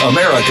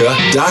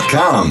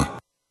 VoiceAmerica.com.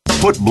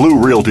 Put Blue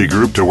Realty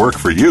Group to work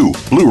for you.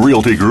 Blue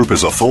Realty Group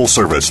is a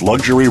full-service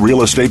luxury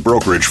real estate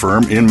brokerage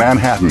firm in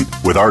Manhattan.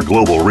 With our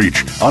global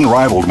reach,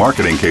 unrivaled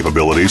marketing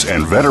capabilities,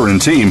 and veteran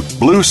team,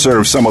 Blue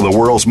serves some of the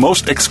world's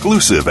most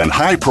exclusive and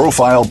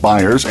high-profile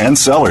buyers and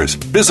sellers.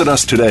 Visit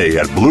us today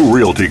at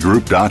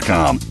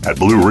BlueRealtyGroup.com. At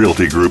Blue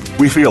Realty Group,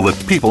 we feel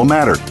that people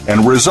matter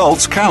and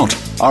results count.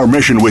 Our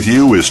mission with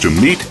you is to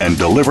meet and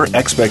deliver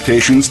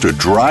expectations to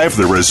drive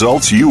the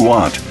results you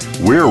want.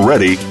 We're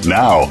ready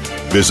now.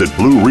 Visit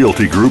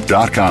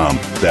BlueRealtyGroup.com.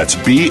 That's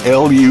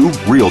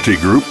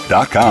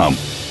BLURealtyGroup.com.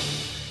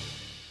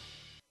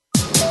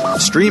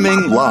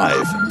 Streaming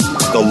live.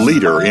 The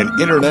leader in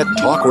Internet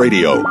talk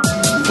radio.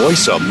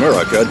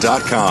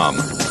 VoiceAmerica.com.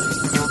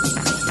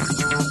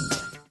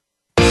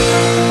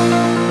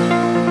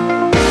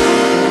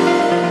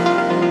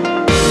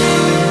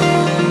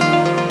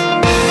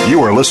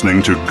 You are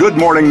listening to Good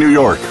Morning New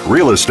York,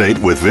 Real Estate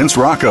with Vince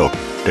Rocco.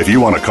 If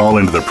you want to call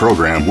into the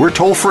program, we're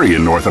toll-free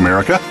in North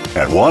America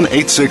at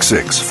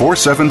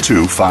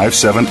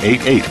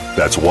 1-866-472-5788.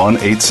 That's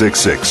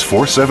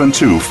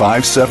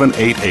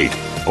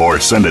 1-866-472-5788. Or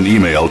send an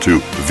email to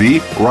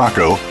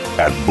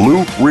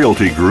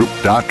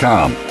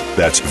vrocco@bluerealtygroup.com.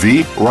 That's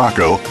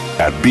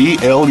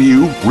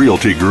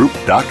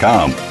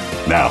vrocco@blurealtygroup.com.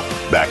 Now,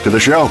 back to the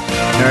show. All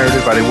right,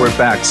 everybody, we're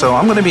back. So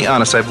I'm going to be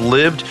honest. I've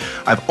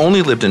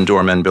only lived in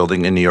Doorman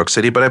Building in New York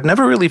City, but I've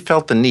never really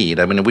felt the need.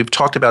 I mean, we've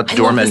talked about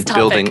Doorman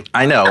Building.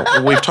 I know.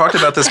 We've talked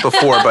about this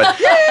before, but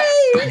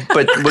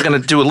we're going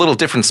to do a little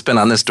different spin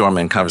on this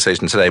Doorman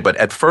conversation today. But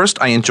at first,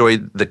 I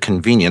enjoyed the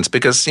convenience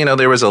because,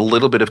 there was a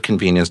little bit of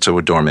convenience to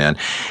a doorman.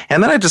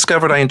 And then I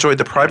discovered I enjoyed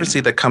the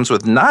privacy that comes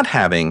with not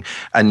having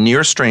a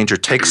near stranger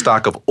take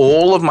stock of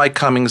all of my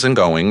comings and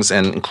goings,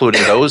 and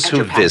including those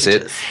who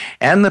visit,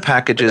 and the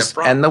packages,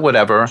 and the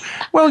whatever.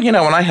 Well, and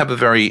I have a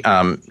very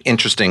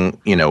interesting,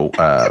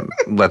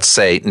 let's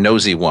say,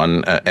 nosy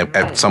one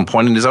at some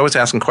point, and he's always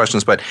asking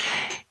questions. But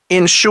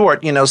in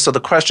short, so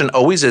the question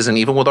always is, and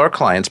even with our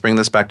clients, bring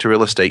this back to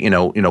real estate,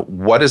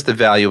 what is the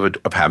value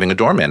of having a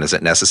doorman? Is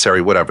it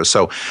necessary? Whatever.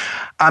 So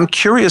I'm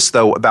curious,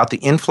 though, about the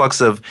influx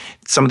of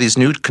some of these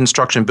new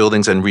construction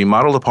buildings and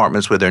remodeled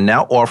apartments where they're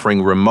now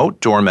offering remote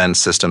doorman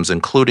systems,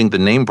 including the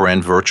name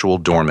brand Virtual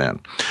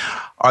Doorman.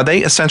 Are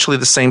they essentially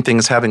the same thing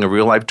as having a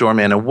real-life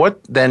doorman? And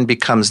what then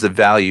becomes the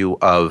value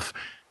of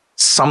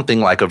something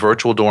like a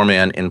virtual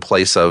doorman in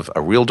place of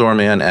a real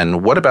doorman?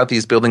 And what about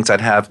these buildings that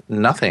have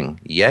nothing?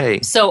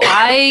 Yay. So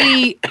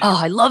I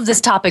love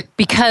this topic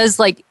because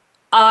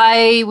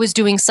I was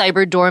doing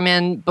cyber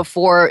doorman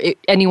before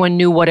anyone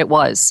knew what it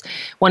was.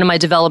 One of my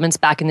developments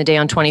back in the day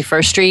on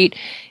 21st Street,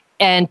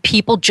 and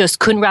people just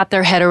couldn't wrap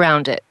their head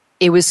around it.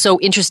 It was so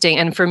interesting.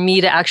 And for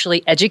me to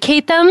actually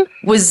educate them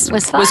was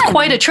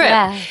quite a trip.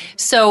 Yeah.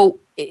 So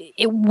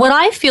what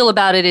I feel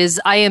about it is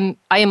I am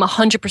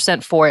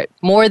 100% for it.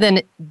 More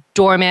than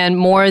doorman,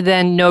 more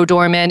than no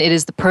doorman. It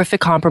is the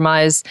perfect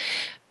compromise.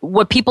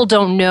 What people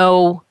don't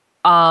know,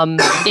 in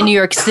New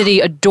York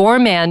City, a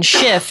doorman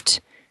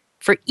shift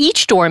for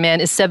each doorman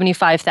is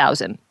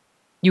 $75,000.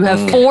 You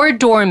have 4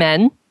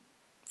 doormen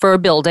for a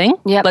building.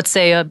 Yep. Let's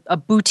say a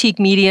boutique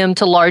medium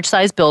to large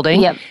size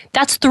building. Yep.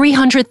 That's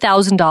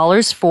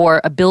 $300,000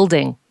 for a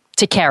building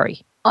to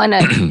carry. On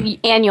an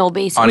annual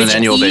basis. On an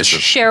annual each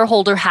basis.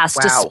 shareholder has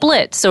to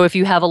split. So if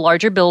you have a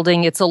larger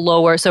building, it's a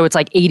lower, so it's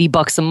like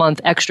 $80 a month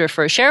extra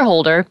for a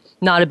shareholder.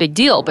 Not a big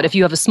deal. But if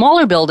you have a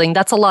smaller building,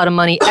 that's a lot of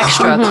money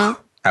extra.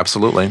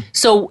 Absolutely.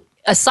 So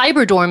a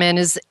cyber doorman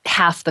is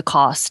half the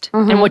cost.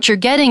 And what you're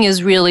getting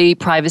is really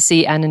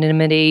privacy,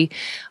 anonymity.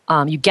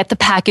 You get the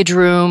package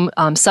room.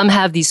 Some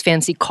have these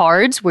fancy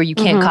cards where you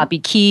can't copy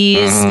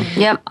keys.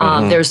 Yep.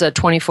 There's a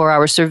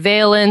 24-hour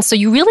surveillance. So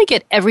you really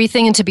get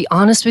everything. And to be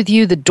honest with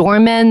you, the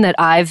doormen that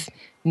I've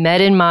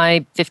met in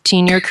my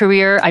 15-year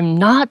career, I'm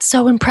not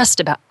so impressed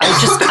about.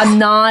 I'm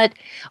not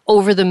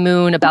over the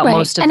moon about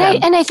most of them.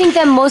 And I think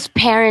that most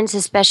parents,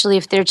 especially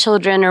if their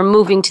children are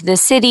moving to the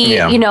city,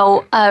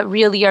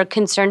 really are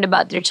concerned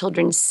about their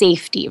children's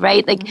safety,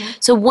 right?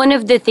 So one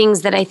of the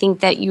things that I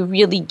think that you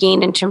really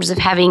gain in terms of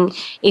having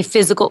a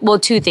physical, well,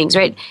 2 things,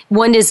 right?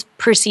 One is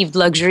perceived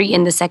luxury,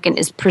 and the second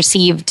is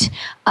perceived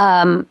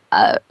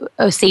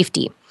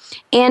safety.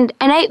 And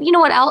I, you know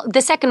what?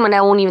 The second one,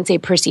 I won't even say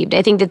perceived.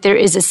 I think that there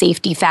is a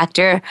safety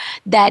factor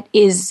that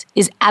is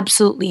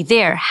absolutely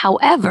there.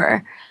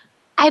 However,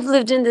 I've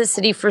lived in this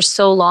city for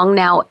so long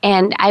now,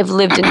 and I've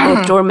lived in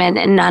both doorman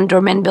and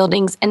non-doorman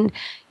buildings. And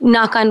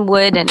knock on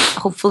wood, and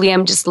hopefully,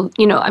 I'm just,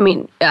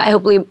 I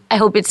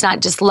hope it's not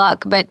just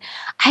luck, but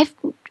I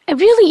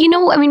really,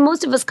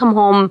 most of us come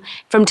home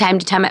from time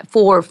to time at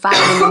 4 or 5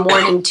 in the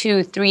morning,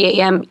 2, 3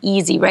 a.m.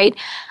 easy, right?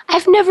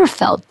 I've never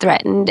felt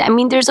threatened.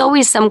 There's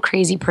always some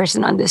crazy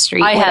person on the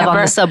street. I have on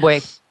the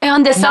subway.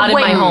 On the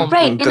subway. Not in my home.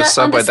 Right. The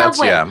subway, on the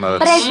subway.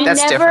 but I've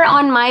that's never different.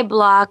 on my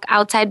block,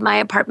 outside my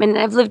apartment, and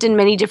I've lived in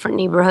many different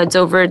neighborhoods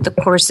over the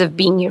course of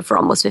being here for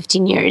almost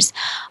 15 years.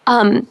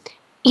 I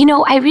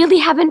really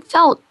haven't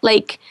felt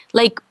like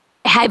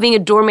having a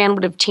doorman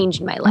would have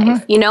changed my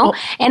life,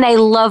 And I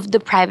love the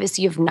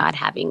privacy of not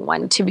having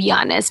one, to be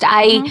honest.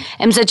 I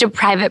am such a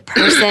private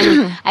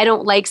person. I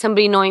don't like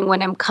somebody knowing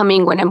when I'm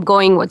coming, when I'm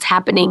going, what's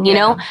happening, you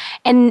know?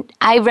 And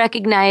I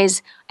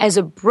recognize as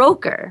a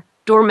broker,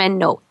 doormen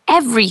know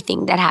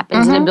everything that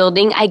happens in a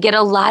building. I get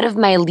a lot of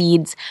my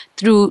leads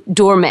through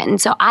doormen.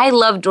 So I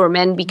love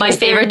doormen because my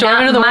favorite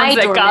doormen are the ones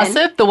that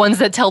gossip, the ones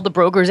that tell the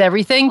brokers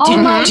everything.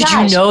 Did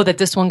you know that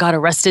this one got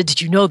arrested?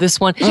 Did you know this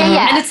one?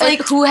 Yeah. And it's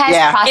like, who has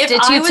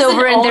prostitutes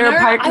over in their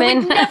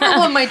apartment? I would never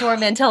want my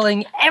doorman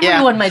telling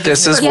everyone my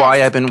business. This is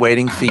why I've been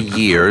waiting for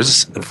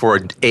years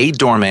for a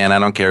doorman, I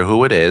don't care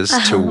who it is,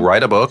 to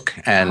write a book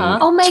and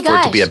for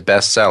it to be a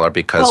bestseller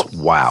because,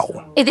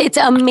 wow. It's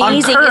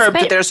amazing. On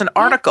Curb, there's an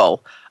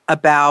article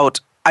about,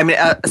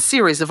 a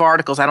series of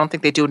articles. I don't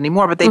think they do it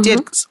anymore, but they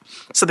did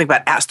something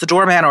about Ask the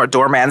Doorman or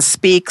Doorman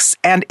Speaks.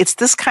 And it's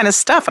this kind of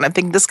stuff. And I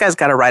think this guy's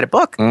got to write a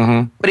book.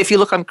 But if you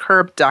look on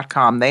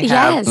curb.com, they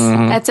have. Yes,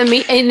 that's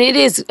amazing. And it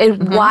is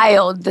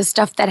wild, the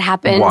stuff that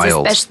happens,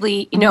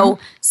 especially,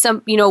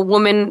 some,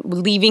 woman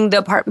leaving the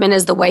apartment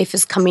as the wife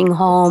is coming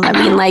home.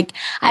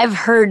 I've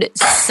heard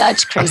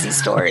such crazy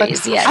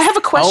stories. Yes. I have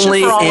a question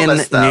Only for all of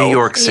us, though. New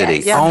York City.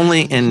 Yes.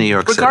 Only in New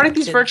York City. Regarding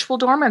these virtual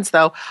doormans,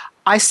 though,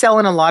 I sell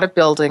in a lot of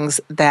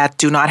buildings that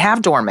do not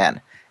have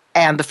doormen.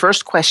 And the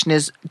first question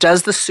is,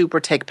 does the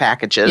super take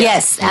packages?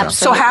 Yes,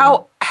 absolutely.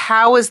 So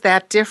how is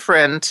that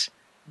different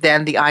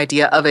than the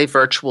idea of a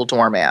virtual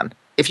doorman?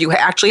 If you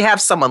actually have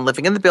someone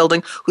living in the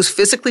building who's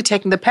physically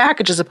taking the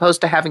package as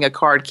opposed to having a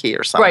card key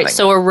or something. Right.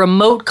 So a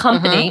remote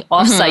company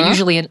offsite,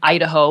 usually in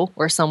Idaho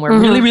or somewhere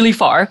really, really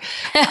far,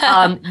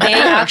 they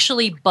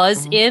actually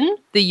buzz in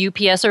the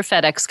UPS or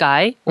FedEx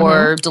guy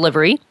or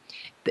delivery.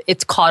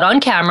 It's caught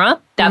on camera.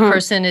 That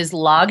person is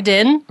logged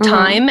in,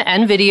 time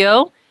and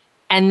video,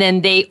 and then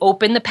they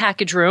open the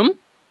package room,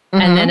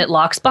 and then it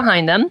locks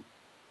behind them,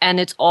 and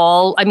it's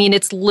all,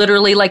 it's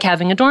literally like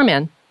having a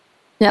doorman.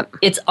 Yep.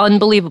 It's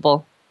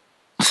unbelievable.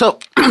 So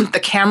the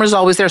camera's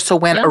always there. So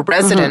when a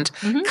resident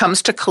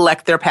comes to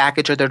collect their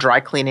package or their dry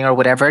cleaning or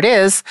whatever it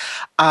is,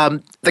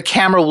 the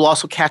camera will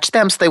also catch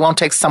them so they won't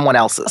take someone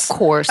else's. Of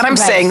course. And I'm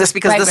saying this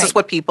because this is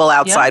what people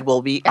outside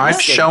will be I've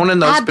asking. shown in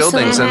those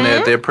buildings, and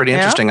they're pretty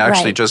interesting.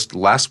 Actually, Right. just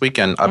last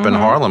weekend up in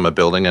Harlem, a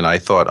building, and I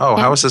thought,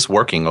 how is this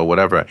working or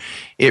whatever.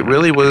 It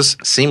really was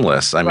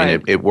seamless. I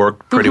mean, it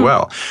worked pretty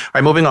well. All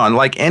right, moving on.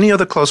 Like any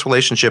other close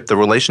relationship, the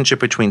relationship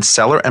between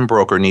seller and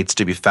broker needs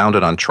to be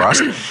founded on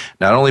trust,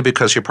 not only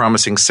because you're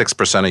promising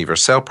 6% of your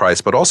sale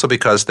price, but also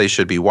because they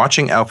should be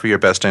watching out for your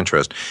best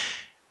interest.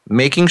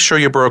 Making sure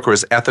your broker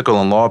is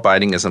ethical and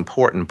law-abiding is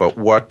important,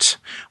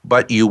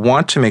 but you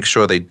want to make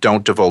sure they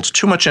don't divulge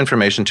too much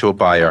information to a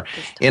buyer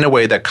in a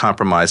way that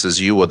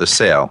compromises you or the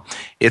sale.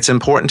 It's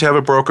important to have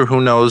a broker who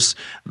knows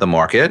the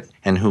market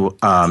and who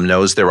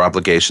knows their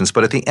obligations,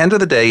 but at the end of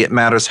the day, it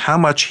matters how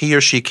much he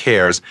or she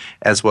cares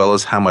as well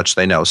as how much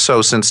they know.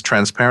 So since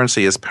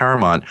transparency is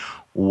paramount,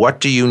 what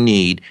do you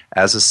need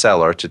as a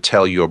seller to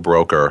tell your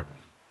broker,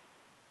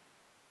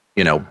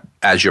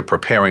 as you're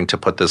preparing to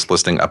put this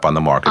listing up on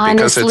the market?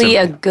 Honestly,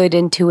 a good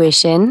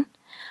intuition.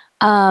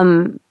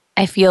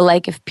 I feel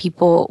like if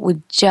people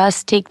would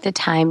just take the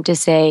time to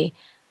say,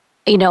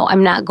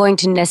 I'm not going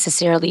to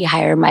necessarily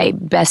hire my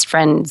best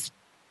friend's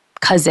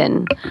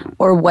cousin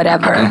or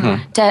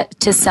whatever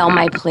to sell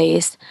my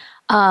place,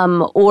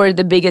 or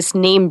the biggest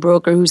name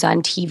broker who's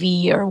on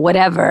TV or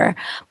whatever,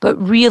 but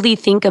really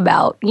think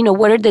about,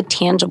 what are the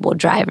tangible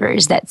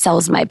drivers that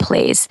sells my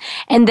place,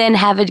 and then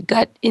have a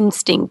gut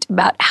instinct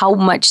about how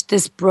much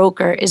this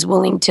broker is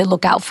willing to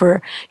look out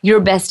for your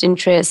best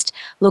interest,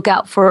 look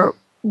out for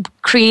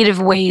creative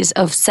ways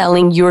of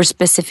selling your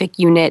specific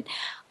unit.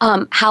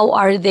 How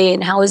are they,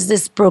 and how is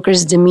this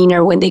broker's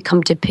demeanor when they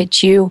come to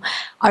pitch you?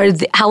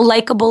 How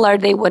likable are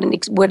they?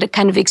 What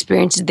kind of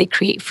experience did they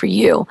create for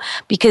you?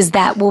 Because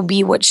that will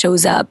be what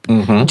shows up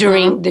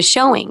during the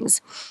showings.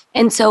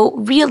 And so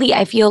really,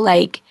 I feel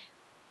like,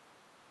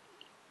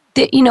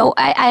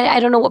 I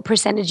don't know what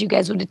percentage you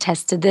guys would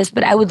attest to this,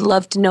 but I would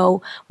love to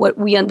know what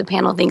we on the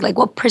panel think. Like,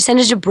 what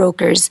percentage of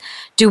brokers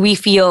do we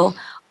feel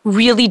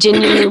really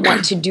genuinely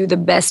want to do the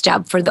best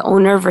job for the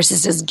owner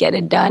versus just get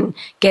it done,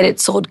 get it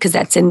sold because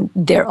that's in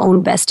their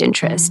own best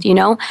interest,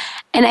 And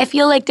I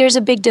feel like there's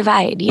a big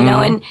divide,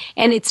 and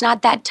it's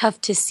not that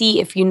tough to see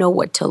if you know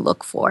what to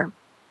look for.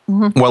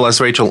 Well, as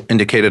Rachel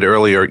indicated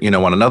earlier,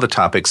 on another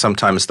topic,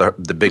 sometimes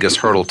the biggest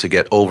hurdle to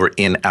get over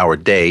in our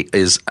day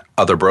is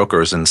other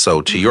brokers. And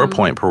so to your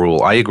point,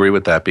 Parul, I agree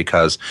with that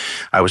because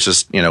I was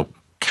just,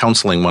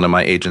 counseling one of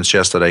my agents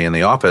yesterday in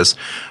the office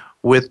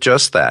with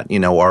just that.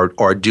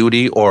 Our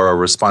duty or our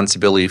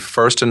responsibility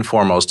first and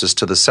foremost is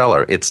to the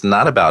seller. It's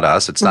not about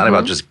us. It's not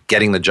about just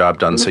getting the job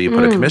done so you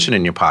put a commission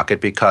in your pocket,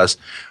 because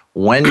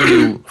when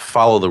you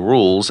follow the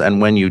rules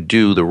and when you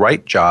do the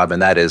right job,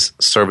 and that is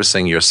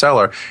servicing your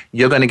seller,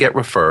 you're going to get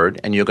referred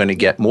and you're going to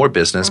get more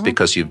business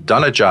because you've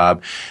done a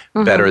job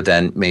better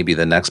than maybe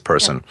the next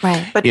person.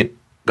 Right.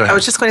 But I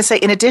was just going to say,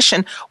 in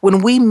addition,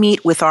 when we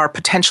meet with our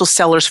potential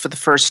sellers for the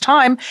first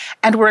time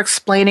and we're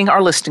explaining our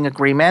listing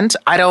agreement,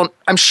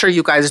 I'm sure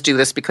you guys do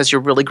this because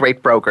you're really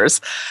great brokers,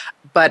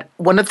 but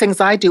one of the things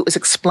I do is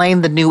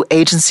explain the new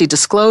agency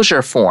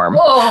disclosure form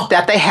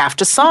that they have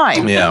to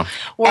sign. Yeah.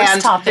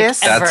 Worst topic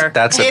ever.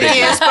 That's a It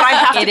big is, but I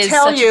have to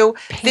tell you,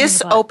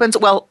 this butt. opens,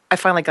 I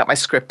finally got my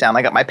script down.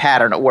 I got my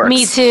pattern. It works.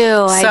 Me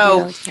too. So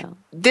I do too.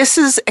 this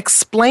is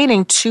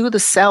explaining to the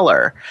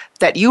seller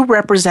that you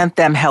represent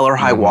them hell or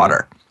high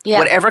water,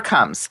 whatever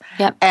comes.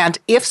 Yep. And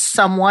if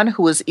someone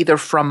who is either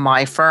from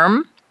my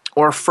firm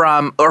or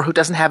who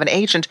doesn't have an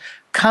agent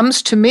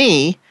comes to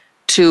me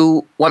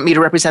to want me to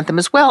represent them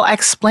as well, I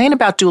explain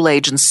about dual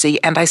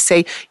agency and I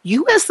say,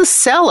 you as the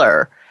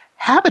seller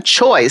have a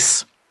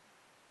choice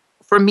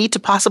for me to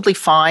possibly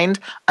find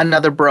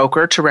another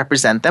broker to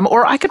represent them,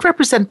 or I could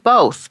represent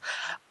both.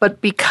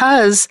 But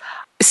because,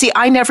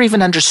 I never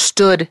even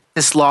understood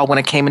this law when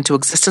it came into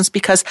existence,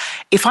 because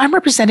if I'm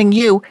representing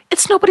you,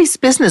 it's nobody's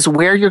business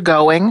where you're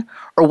going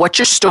or what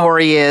your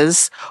story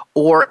is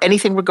or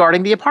anything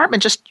regarding the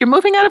apartment. Just you're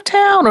moving out of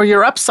town or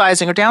you're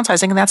upsizing or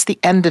downsizing, and that's the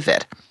end of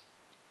it.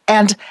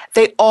 And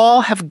they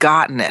all have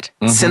gotten it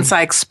since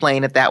I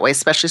explain it that way,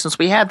 especially since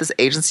we had this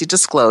agency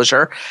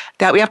disclosure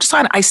that we have to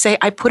sign. I say,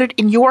 I put it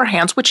in your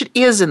hands, which it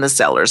is in the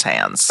seller's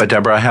hands. But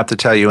Deborah, I have to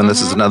tell you, and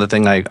this is another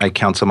thing I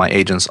counsel my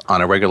agents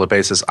on a regular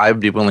basis, I would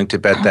be willing to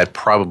bet that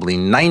probably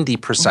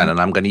 90%, and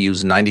I'm going to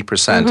use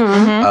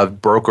 90% of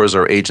brokers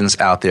or agents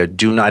out there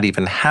do not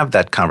even have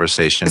that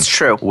conversation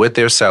with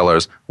their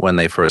sellers when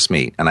they first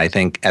meet. And I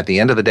think at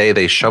the end of the day,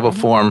 they shove a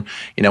form,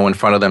 in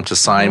front of them to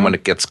sign when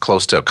it gets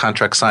close to a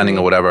contract signing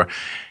or whatever.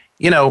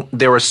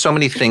 There are so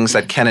many things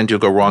that can and do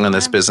go wrong in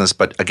this business,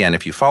 but again,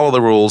 if you follow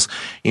the rules,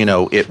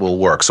 it will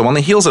work. So on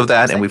the heels of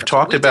that, and we've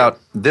talked about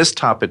this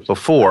topic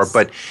before,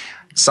 but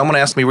someone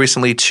asked me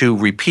recently to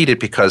repeat it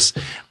because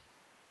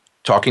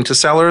talking to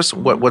sellers,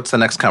 what's the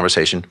next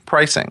conversation?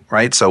 Pricing,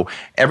 right? So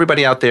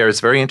everybody out there is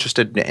very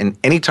interested in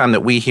any time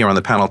that we here on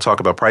the panel talk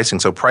about pricing.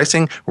 So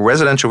pricing,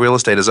 residential real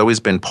estate has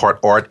always been part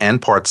art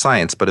and part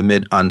science, but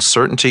amid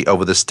uncertainty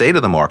over the state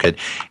of the market,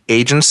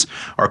 agents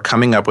are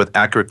coming up with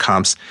accurate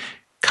comps.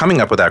 Coming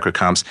up with accurate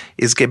comps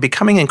is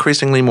becoming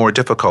increasingly more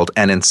difficult,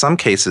 and in some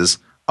cases,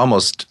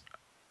 almost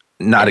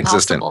not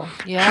existent.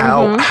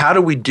 Yeah. How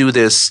do we do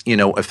this,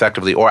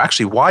 effectively? Or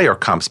actually, why are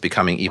comps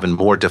becoming even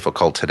more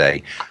difficult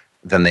today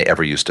than they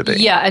ever used to be?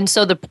 Yeah, and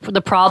so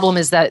the problem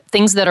is that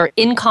things that are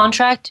in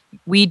contract,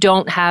 we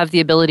don't have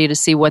the ability to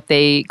see what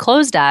they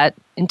closed at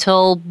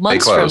until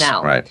months from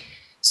now. Right.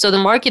 So the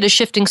market is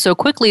shifting so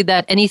quickly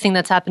that anything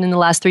that's happened in the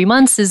last 3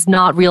 months is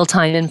not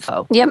real-time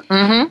info. Yep.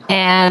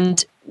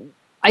 And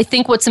I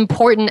think what's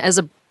important as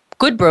a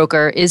good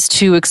broker is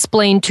to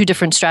explain two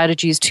different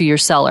strategies to your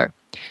seller.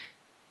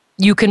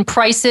 You can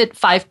price it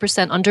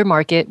 5% under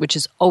market, which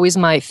is always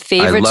my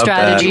favorite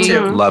strategy.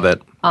 Love it.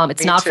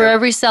 It's not for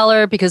every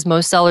seller because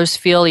most sellers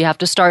feel you have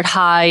to start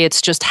high. It's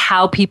just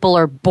how people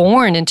are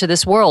born into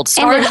this world.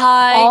 Start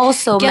high,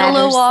 also get matters.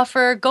 a low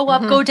offer, go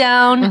up, go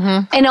down.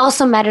 And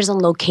also matters on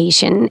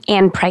location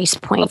and price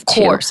point, Of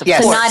course, too. of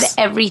Yes. So course. not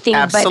everything,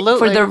 Absolutely. but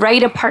for the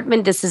right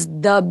apartment, this is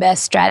the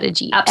best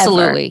strategy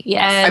Absolutely. ever.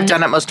 Yes. And I've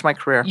done it most of my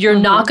career. you're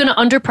not going to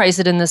underprice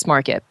it in this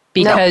market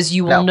because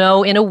you will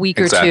know in a week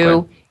or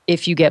two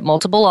if you get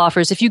multiple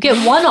offers. If you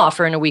get one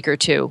offer in a week or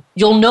two,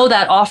 you'll know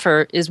that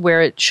offer is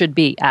where it should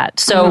be at.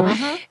 So,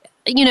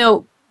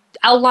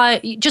 outline,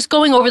 just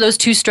going over those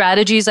two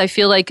strategies, I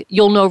feel like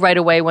you'll know right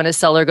away when a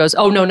seller goes,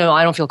 oh, no,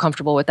 I don't feel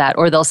comfortable with that.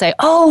 Or they'll say,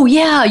 oh,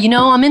 yeah,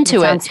 I'm into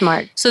it. Sounds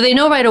smart. So they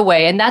know right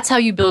away. And that's how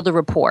you build a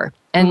rapport.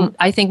 And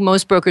I think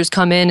most brokers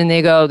come in and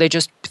they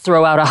just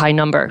throw out a high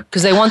number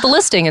because they want the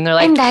listing. And they're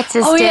like, And that's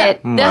just oh, yeah,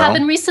 it. that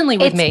happened recently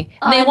with It's me.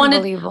 And they wanted,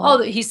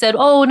 unbelievable. he said,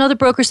 another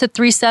broker said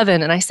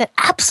 3.7. And I said,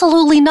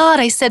 absolutely not.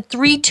 I said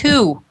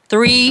 3.2.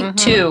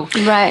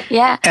 3.2. Right,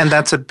 yeah. And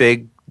that's a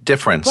big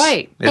difference.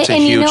 Right. It's a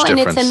and huge and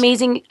difference. it's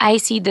amazing. I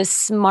see the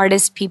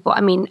smartest people.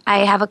 I mean, I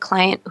have a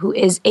client who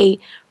is a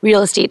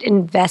real estate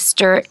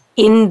investor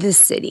in the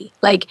city.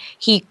 Like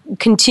he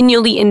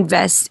continually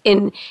invests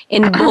in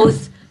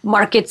both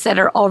markets that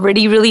are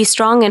already really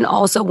strong and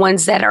also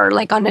ones that are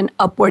like on an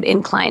upward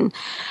incline.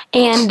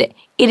 And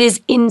it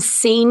is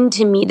insane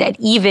to me that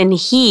even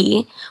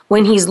he,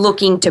 when he's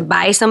looking to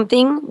buy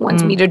something,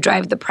 wants me to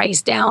drive the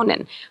price down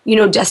and,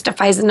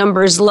 justifies the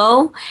numbers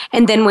low.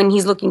 And then when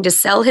he's looking to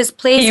sell his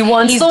place,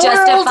 wants he's the world.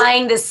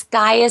 justifying the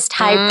skyest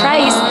high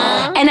price.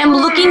 And I'm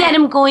looking at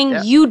him going,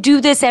 you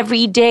do this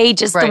every day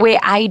just the Right. way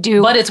I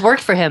do. But it's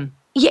worked for him.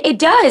 Yeah, it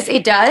does.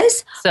 It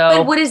does. So-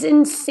 But what is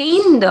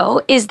insane,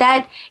 though, is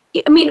that,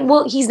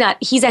 he's not.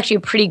 He's actually a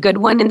pretty good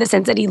one in the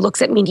sense that he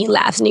looks at me and he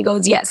laughs and he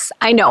goes, yes,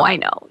 I know.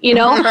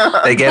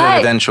 They get But it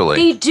eventually.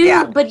 They do,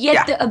 Yeah. but yet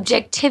Yeah. the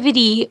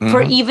objectivity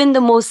for even the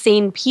most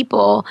sane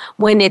people,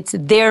 when it's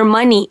their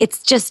money, it's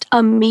just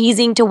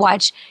amazing to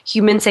watch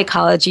human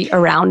psychology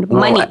around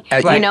money.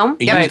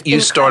 You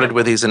started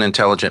with he's an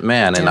intelligent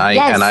man, and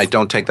I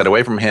don't take that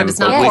away from him. But it's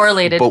not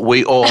correlated. But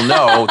we all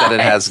know that it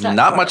has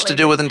not much to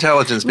do with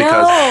intelligence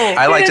because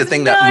No, I like to it's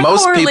think that not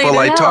most people I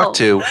correlated. talk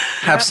to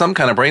have some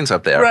kind of brains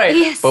up there. Right.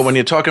 Yes. But when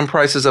you're talking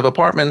prices of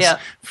apartments, Yeah.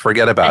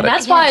 forget about And it.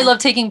 that's why I love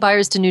taking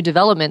buyers to new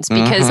developments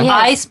because Yes.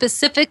 I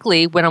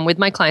specifically, when I'm with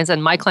my clients,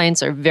 and my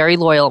clients are very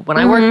loyal. When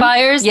I work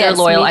buyers, Yes, they're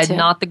loyal. me I'm too.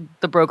 not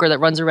the broker that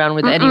runs around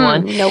with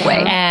anyone. no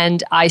way.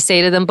 And I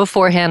say to them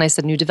beforehand, I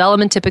said, new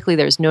development, typically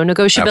there's no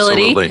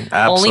negotiability. Absolutely. Only thing you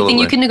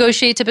Absolutely. can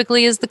negotiate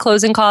typically is the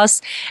closing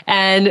costs.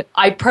 And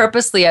I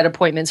purposely at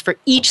appointments for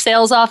each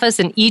sales office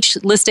and each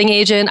listing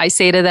agent, I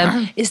say to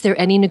them, is there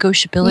any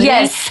negotiability?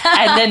 Yes.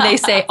 And then they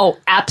say, oh,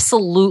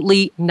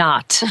 absolutely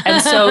not.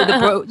 And so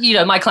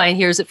my client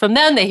hears it from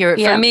them, they hear it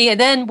Yeah. from me, and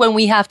then when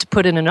we have to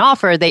put in an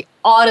offer, they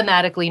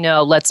automatically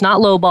know, let's not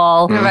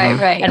lowball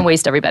Right. and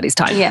waste everybody's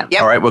time. Yeah.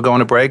 Yep. All right, we're going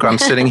to break. I'm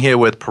sitting here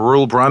with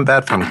Parul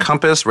Brumbat from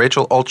Compass,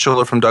 Rachel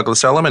Altschuler from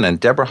Douglas Elliman, and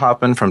Deborah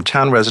Hoffman from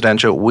Town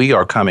Residential. We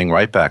are coming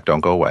right back.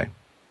 Don't go away.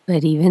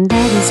 But even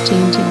that is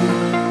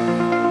changing.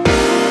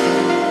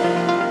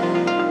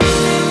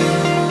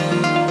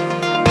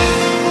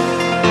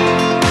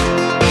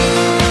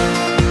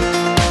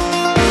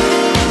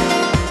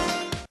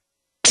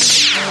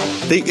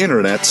 The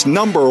Internet's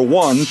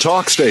 #1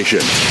 talk station.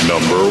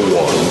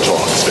 #1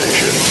 talk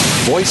station.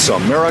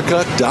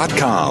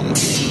 VoiceAmerica.com.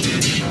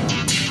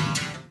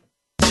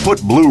 Put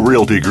Blue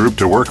Realty Group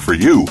to work for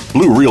you.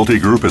 Blue Realty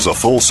Group is a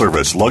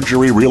full-service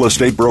luxury real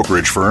estate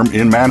brokerage firm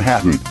in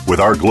Manhattan.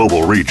 With our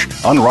global reach,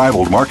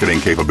 unrivaled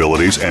marketing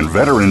capabilities, and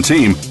veteran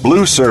team,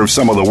 Blue serves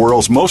some of the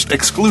world's most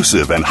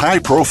exclusive and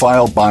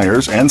high-profile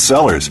buyers and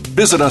sellers.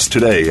 Visit us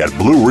today at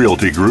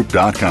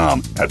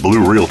BlueRealtyGroup.com. At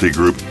Blue Realty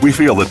Group, we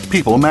feel that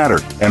people matter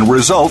and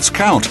results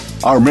count.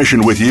 Our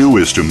mission with you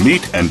is to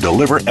meet and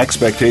deliver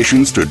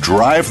expectations to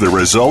drive the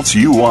results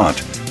you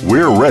want.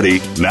 We're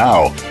ready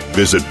now.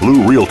 Visit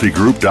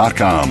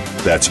BlueRealtyGroup.com.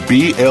 That's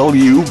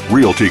BLU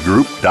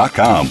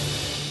Realtygroup.com.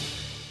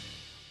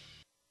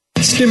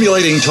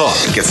 Stimulating talk.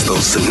 Gets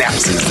those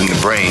synapses in the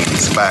brain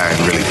firing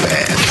really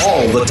fast.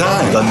 All the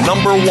time. The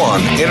number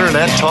one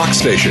Internet talk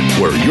station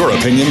where your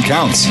opinion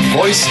counts.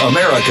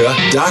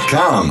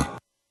 VoiceAmerica.com.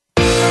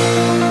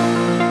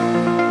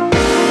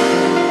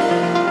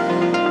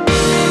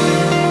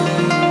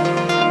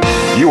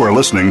 You are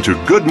listening to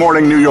Good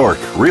Morning New York,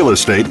 Real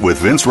Estate with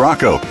Vince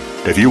Rocco.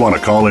 If you want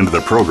to call into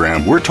the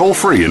program, we're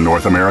toll-free in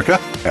North America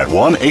at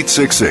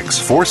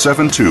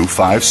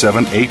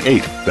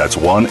 1-866-472-5788. That's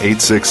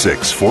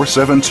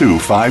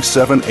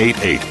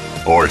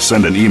 1-866-472-5788. Or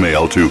send an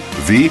email to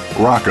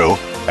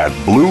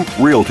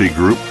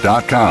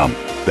vrocco@bluerealtygroup.com.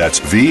 That's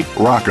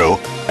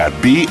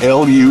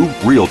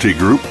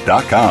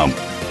vrocco@blurealtygroup.com.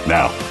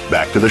 Now,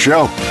 back to the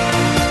show. All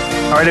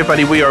right,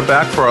 everybody, we are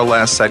back for our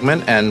last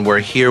segment, and we're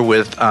here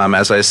with,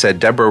 as I said,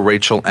 Deborah,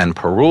 Rachel, and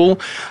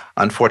Parul.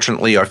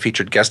 Unfortunately, our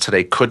featured guest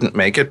today couldn't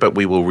make it, but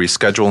we will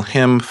reschedule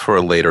him for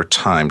a later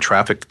time.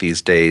 Traffic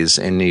these days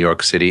in New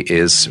York City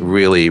is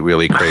really,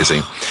 really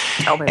crazy.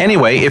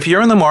 Anyway, if you're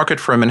in the market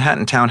for a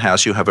Manhattan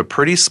townhouse, you have a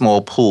pretty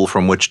small pool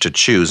from which to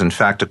choose. In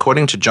fact,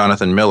 according to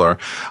Jonathan Miller,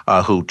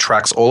 who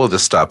tracks all of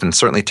this stuff, and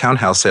certainly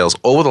townhouse sales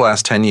over the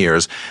last 10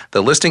 years,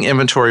 the listing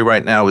inventory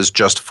right now is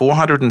just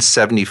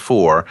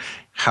 474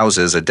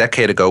 houses. A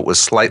decade ago, it was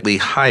slightly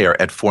higher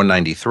at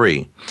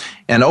 493.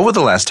 And over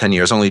the last 10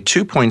 years, only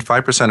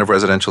 2.5% of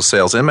residential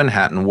sales in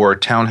Manhattan were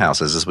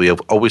townhouses. As we have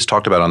always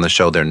talked about on the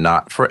show, they're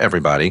not for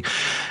everybody.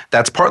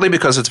 That's partly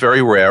because it's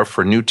very rare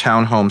for new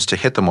townhomes to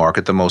hit the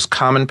market. The most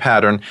common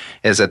pattern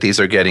is that these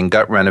are getting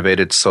gut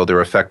renovated, so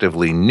they're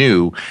effectively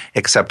new,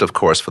 except, of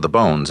course, for the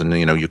bones. And,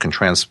 you can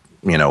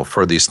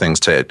for these things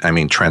to,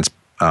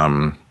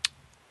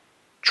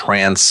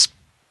 transport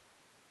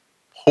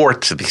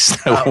to these.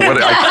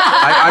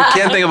 I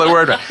can't think of the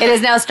word. It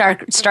is now Star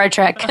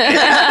Trek. You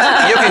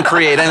can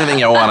create anything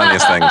you want on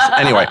these things.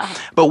 Anyway,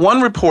 but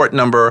one report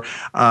number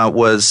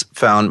was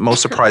found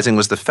most surprising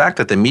was the fact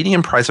that the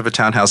median price of a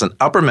townhouse in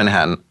uptown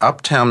Manhattan,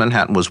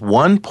 was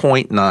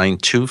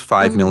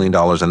 $1.925 million,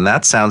 and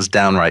that sounds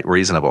downright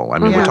reasonable. I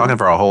mean, we're talking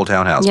for a whole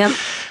townhouse. Yep.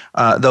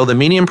 Though the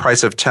median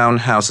price of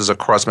townhouses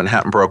across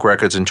Manhattan broke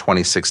records in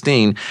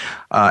 2016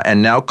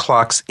 and now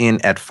clocks in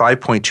at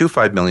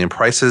 $5.25 million,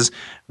 prices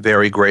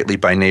vary greatly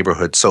by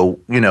neighborhood. So,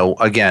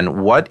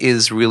 again, what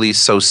is really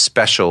so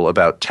special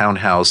about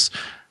townhouse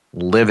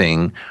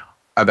living,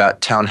 about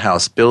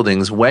townhouse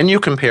buildings, when you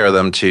compare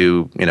them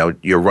to,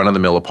 your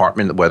run-of-the-mill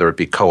apartment, whether it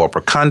be co-op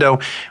or condo?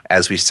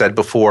 As we said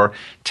before,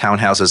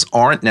 townhouses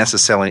aren't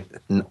necessarily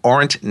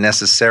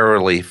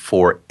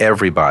for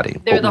everybody.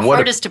 They're the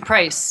hardest to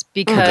price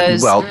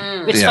because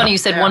it's funny you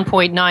said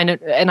 1.9,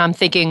 and I'm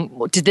thinking,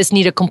 did this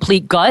need a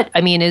complete gut? I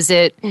mean, is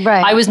it?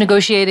 Right. I was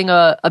negotiating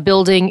a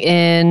building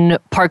in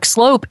Park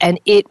Slope, and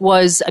it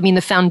was,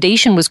 the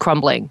foundation was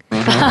crumbling,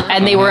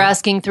 and they were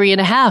asking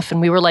 3.5,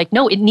 and we were like,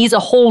 no, it needs a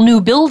whole new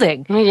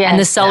building. Yes, and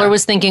the seller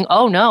was thinking,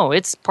 oh no,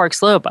 it's Park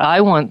Slope. I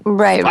want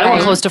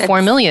close to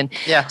 $4 million.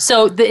 Yeah.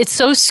 So it's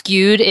so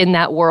skewed in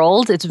that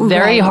world. It's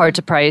very hard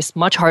to price,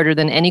 much harder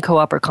than any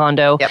co-op or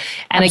condo. Yep.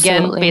 And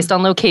again, based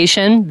on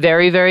location,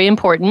 very, very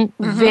important.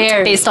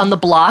 Very. Based on the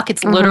block,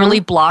 it's literally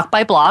block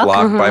by block.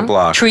 Block by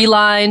block. Tree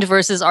lined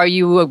versus are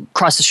you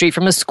across the street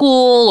from a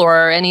school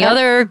or any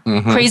other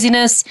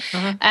craziness.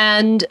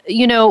 And,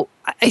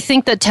 I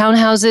think that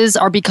townhouses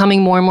are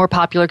becoming more and more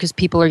popular because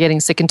people are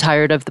getting sick and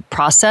tired of the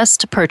process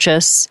to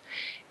purchase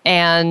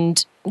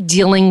and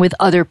dealing with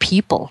other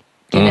people.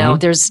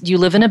 You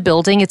live in a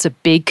building, it's a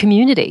big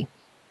community,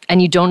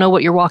 and you don't know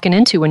what you're walking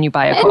into when you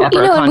buy a co-op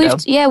or a condo.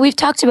 We've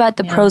talked about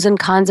the pros and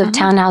cons of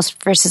townhouse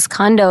versus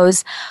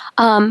condos.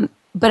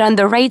 But on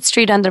the right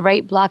street, on the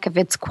right block, if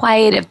it's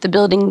quiet, if the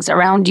buildings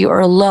around you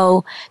are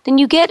low, then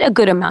you get a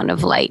good amount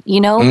of light,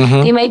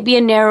 They might be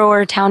a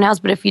narrower townhouse,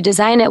 but if you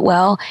design it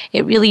well,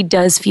 it really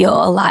does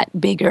feel a lot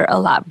bigger, a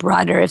lot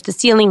broader if the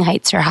ceiling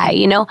heights are high,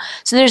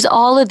 So there's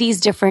all of these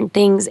different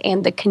things,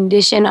 and the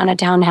condition on a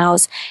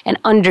townhouse and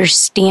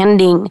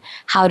understanding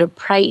how to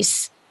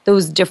price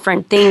those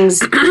different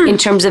things in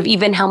terms of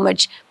even how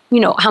much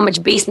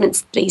basement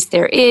space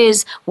there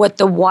is, what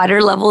the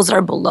water levels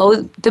are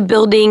below the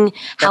building.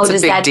 How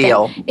does that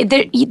deal?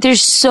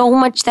 There's so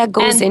much that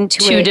goes into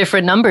two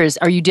different numbers.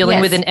 Are you dealing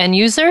with an end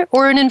user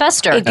or an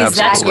investor?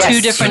 Exactly. That's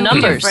two different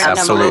numbers.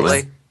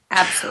 Absolutely.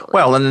 Absolutely.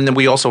 Well, and then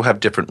we also have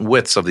different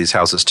widths of these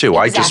houses, too.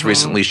 Exactly. I just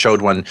recently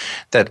showed one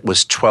that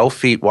was 12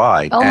 feet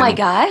wide. Oh, my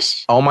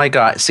gosh. Oh, my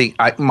God. See,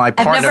 my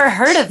partner... I've never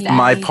heard of that.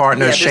 My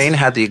partner, Shane,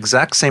 had the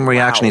exact same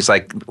reaction. Wow. He's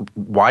like,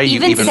 why are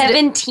you even...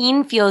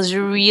 17 feels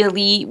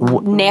really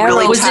narrow.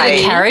 Really was it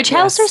a carriage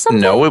house or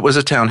something? No, it was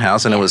a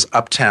townhouse, and it was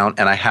uptown.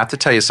 And I have to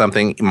tell you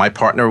something. My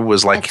partner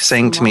was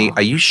saying to me,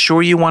 are you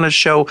sure you want to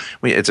show...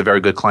 It's a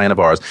very good client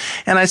of ours.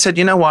 And I said,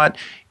 you know what?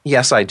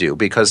 Yes, I do,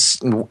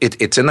 because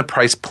it's in the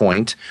price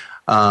point.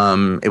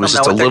 It was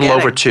just a little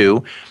over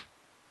 2.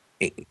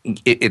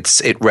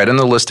 It read in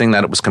the listing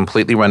that it was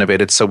completely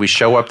renovated. So we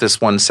show up this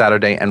one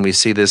Saturday and we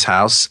see this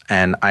house,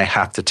 and I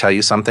have to tell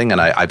you something. And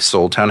I've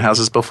sold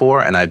townhouses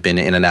before, and I've been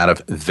in and out of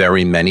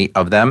very many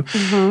of them.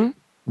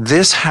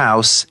 This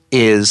house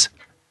is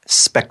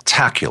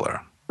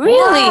spectacular. Really?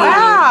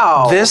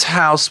 Wow. This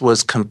house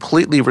was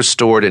completely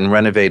restored and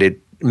renovated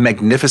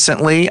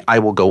magnificently. I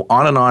will go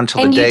on and on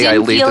till And the you day I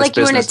didn't leave feel this like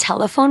you were in a business.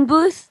 telephone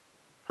booth?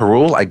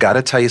 Harul, I got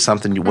to tell you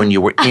something. When you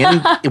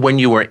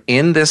were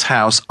in this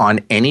house on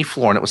any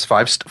floor, and it was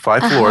five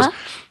floors,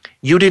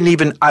 you didn't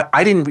even.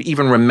 I didn't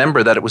even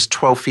remember that it was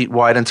 12 feet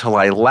wide until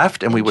I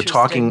left, and we were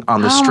talking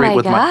on the street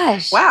with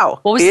gosh. Wow.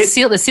 What was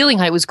the ceiling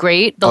height was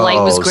great. The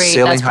light was great.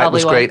 Ceiling That's height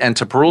was probably why. great. And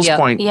to Parul's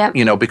point,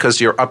 Yep.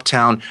 because you're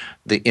uptown,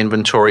 the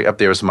inventory up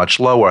there is much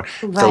lower.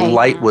 The Right.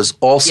 light was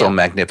also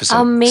magnificent.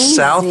 Amazing.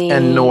 South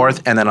and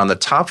north, and then on the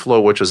top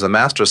floor, which was the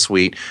master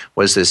suite,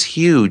 was this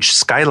huge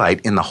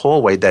skylight in the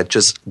hallway that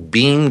just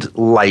beamed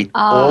light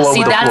all over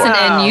See, the that's floor.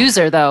 an end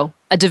user, though.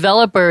 A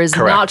developer is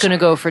Correct. not going to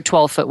go for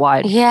 12 foot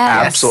wide.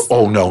 Yeah. Absolutely.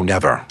 Oh, no,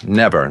 never.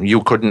 You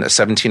couldn't,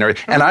 17 or,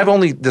 and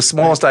the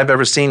smallest I've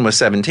ever seen was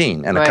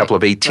 17, and a Right. couple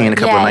of 18, a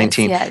couple of Yes,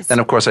 19. yes. Then,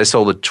 of course, I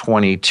sold a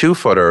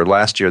 22-footer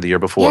last year, the year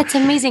before. Yeah, it's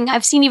amazing.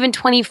 I've seen even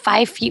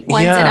 25 feet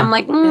ones, Yeah. and I'm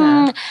like,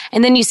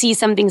 And then you see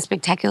something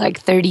spectacular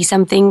like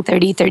 30-something,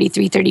 30,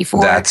 33,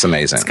 34. That's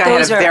amazing. This guy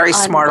had Those a are very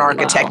smart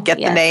unbelievable. architect. Get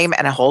the Yes. name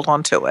and hold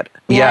on to it.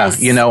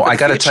 Yes. Yeah, I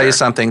got to tell you future.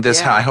 something.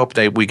 I hope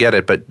we get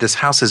it, but this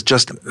house is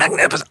just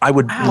magnificent. I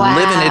would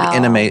live in it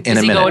in a Is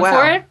he minute. going Wow.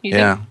 for it? You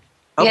Yeah.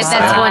 Yeah,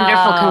 that's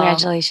wonderful.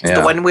 Congratulations. Yeah.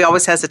 The one we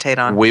always hesitate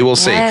on. We will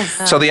see.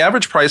 Yes. So the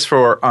average price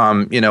for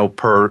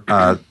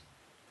per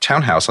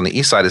townhouse on the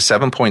east side is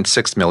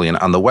 $7.6 million.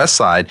 On the west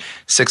side,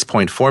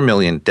 $6.4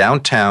 million.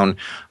 Downtown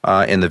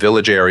in the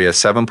Village area,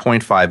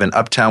 $7.5, and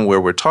uptown where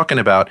we're talking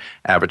about,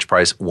 average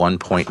price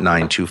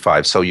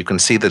 $1.925. So you can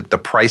see that the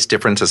price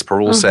difference, as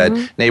Parul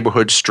said,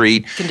 neighborhood,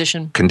 street,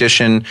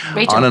 condition,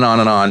 Rachel. on and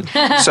on and on.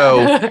 So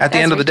at the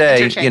end of the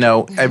day,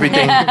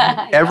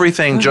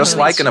 everything just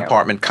like an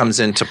apartment comes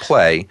into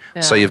play.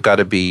 So you've got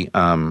to be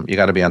on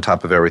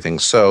top of everything.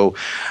 So.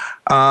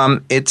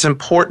 It's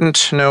important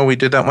to know we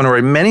did that one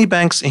already. Many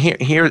banks,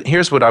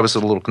 here's what I was a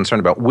little concerned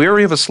about.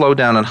 Weary of a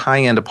slowdown in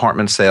high-end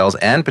apartment sales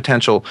and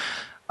potential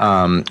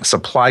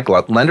supply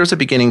glut, lenders are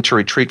beginning to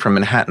retreat from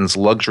Manhattan's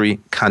luxury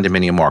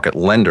condominium market.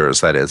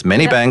 Lenders, that is.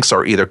 Many banks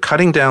are either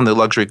cutting down their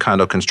luxury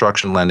condo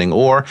construction lending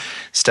or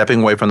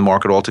stepping away from the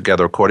market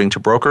altogether, according to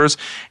brokers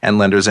and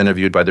lenders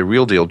interviewed by The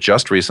Real Deal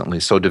just recently.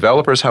 So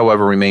developers,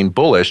 however, remain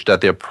bullish that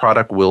their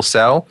product will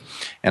sell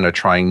and are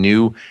trying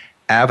new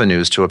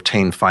avenues to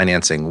obtain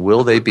financing.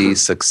 Will they be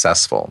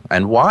successful?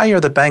 And why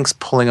are the banks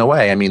pulling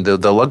away? I mean,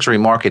 the luxury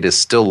market is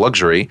still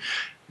luxury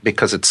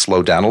because it's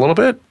slowed down a little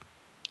bit.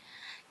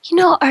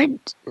 Our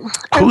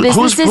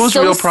business is whose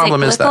so real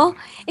problem is that? cyclical.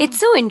 It's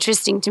so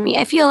interesting to me.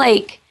 I feel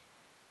like,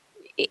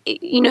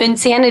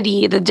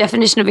 insanity, the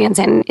definition of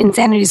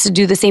insanity is to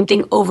do the same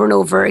thing over and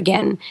over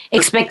again,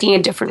 expecting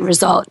a different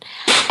result.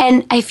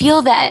 And I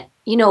feel that,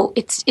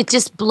 it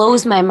just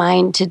blows my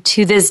mind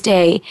to this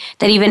day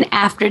that even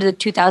after the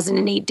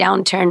 2008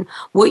 downturn,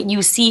 what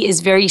you see is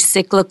very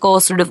cyclical,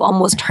 sort of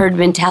almost herd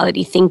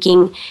mentality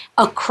thinking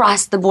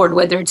across the board,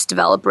 whether it's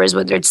developers,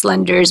 whether it's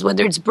lenders,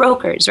 whether it's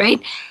brokers,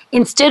 right?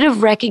 Instead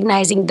of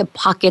recognizing the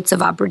pockets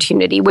of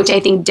opportunity, which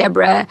I think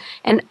Deborah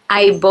and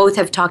I both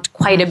have talked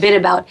quite a bit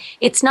about,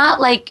 it's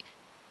not like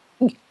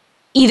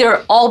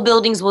either all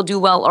buildings will do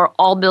well or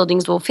all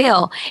buildings will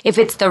fail. If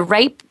it's the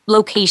right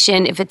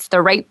location, if it's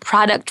the right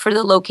product for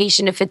the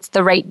location, if it's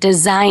the right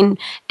design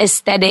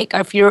aesthetic,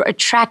 or if you're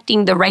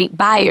attracting the right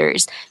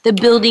buyers, the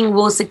building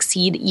will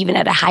succeed even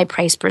at a high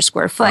price per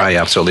square foot. I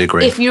absolutely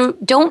agree. If you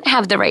don't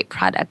have the right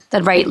product,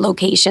 the right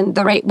location,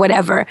 the right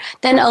whatever,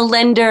 then a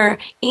lender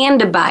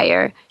and a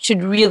buyer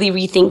should really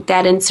rethink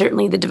that, and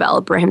certainly the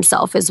developer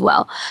himself as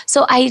well.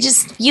 So I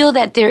just feel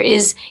that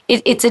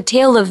it's a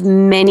tale of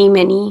many,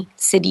 many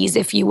cities,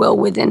 if you will,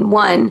 within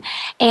one,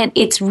 and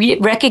it's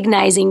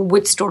recognizing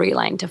which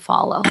storyline to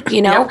follow,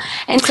 Yep.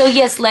 And so,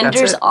 yes,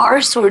 lenders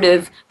are sort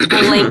of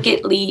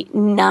blanketly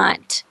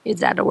not, is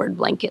that a word,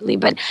 blanketly?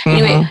 But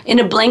anyway, in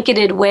a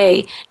blanketed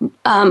way,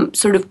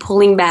 sort of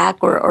pulling back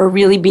or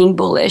really being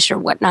bullish or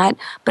whatnot.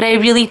 But I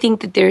really think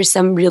that there's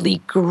some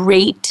really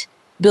great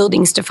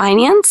buildings to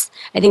finance.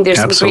 I think there's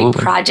some great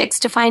projects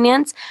to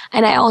finance.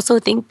 And I also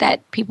think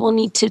that people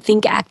need to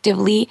think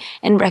actively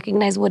and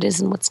recognize what is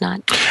and what's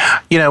not.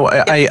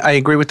 I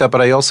agree with that,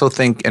 but I also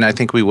think, and I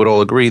think we would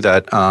all agree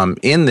that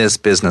in this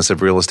business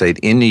of real estate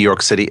in New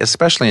York City,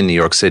 especially in New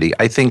York City,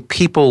 I think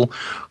people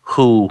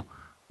who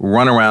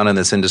run around in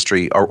this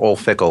industry are all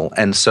fickle.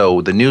 And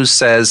so the news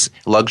says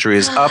luxury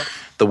is up,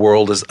 the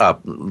world is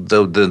up.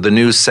 The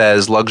news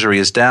says luxury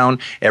is down,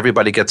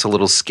 everybody gets a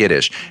little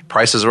skittish.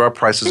 Prices are up,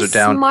 prices are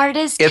down.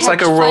 Smartest it's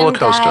like a roller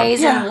coaster.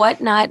 Guys and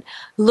whatnot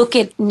look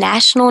at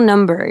national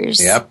numbers.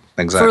 Yep,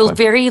 exactly. For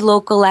very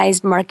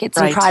localized markets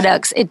and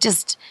products.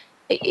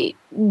 It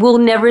will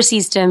never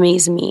cease to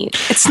amaze me.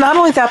 It's not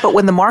only that, but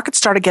when the market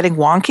started getting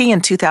wonky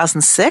in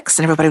 2006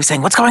 and everybody was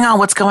saying, what's going on?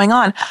 What's going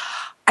on?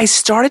 I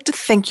started to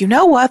think, you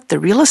know what? The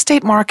real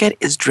estate market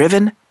is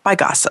driven by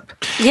gossip.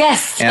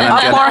 Yes.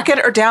 Up market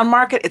or down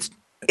market, it's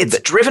It's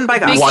driven by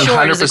gossip. Big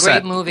Short is a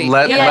great movie.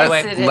 Let's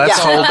Yes,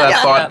 hold that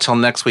Yeah. thought till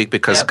next week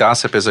because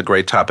gossip is a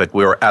great topic.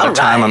 We're out of All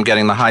time. right. I'm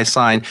getting the high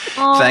sign.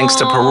 Thanks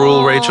to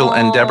Parul, Rachel,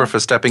 and Deborah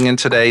for stepping in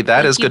today.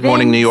 That is you, Good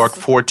Morning New Vince. York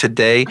for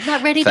today. I'm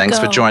not ready to Thanks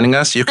go. for joining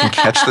us. You can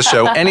catch the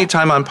show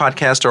anytime on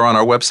podcast or on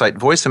our website,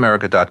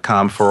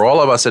 voiceamerica.com. For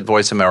all of us at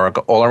Voice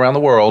America all around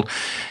the world,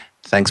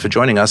 thanks for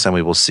joining us, and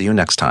we will see you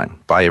next time.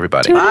 Bye,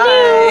 everybody.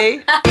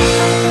 Bye.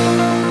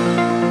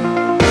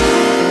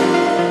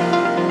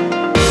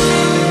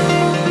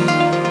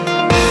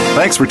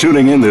 Thanks for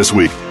tuning in this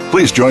week.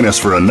 Please join us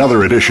for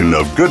another edition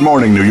of Good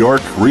Morning New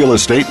York Real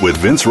Estate with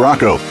Vince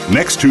Rocco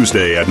next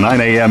Tuesday at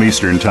 9 a.m.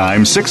 Eastern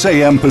Time, 6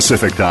 a.m.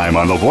 Pacific Time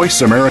on the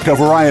Voice America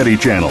Variety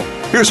Channel.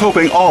 Here's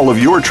hoping all of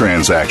your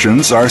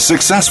transactions are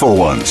successful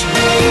ones.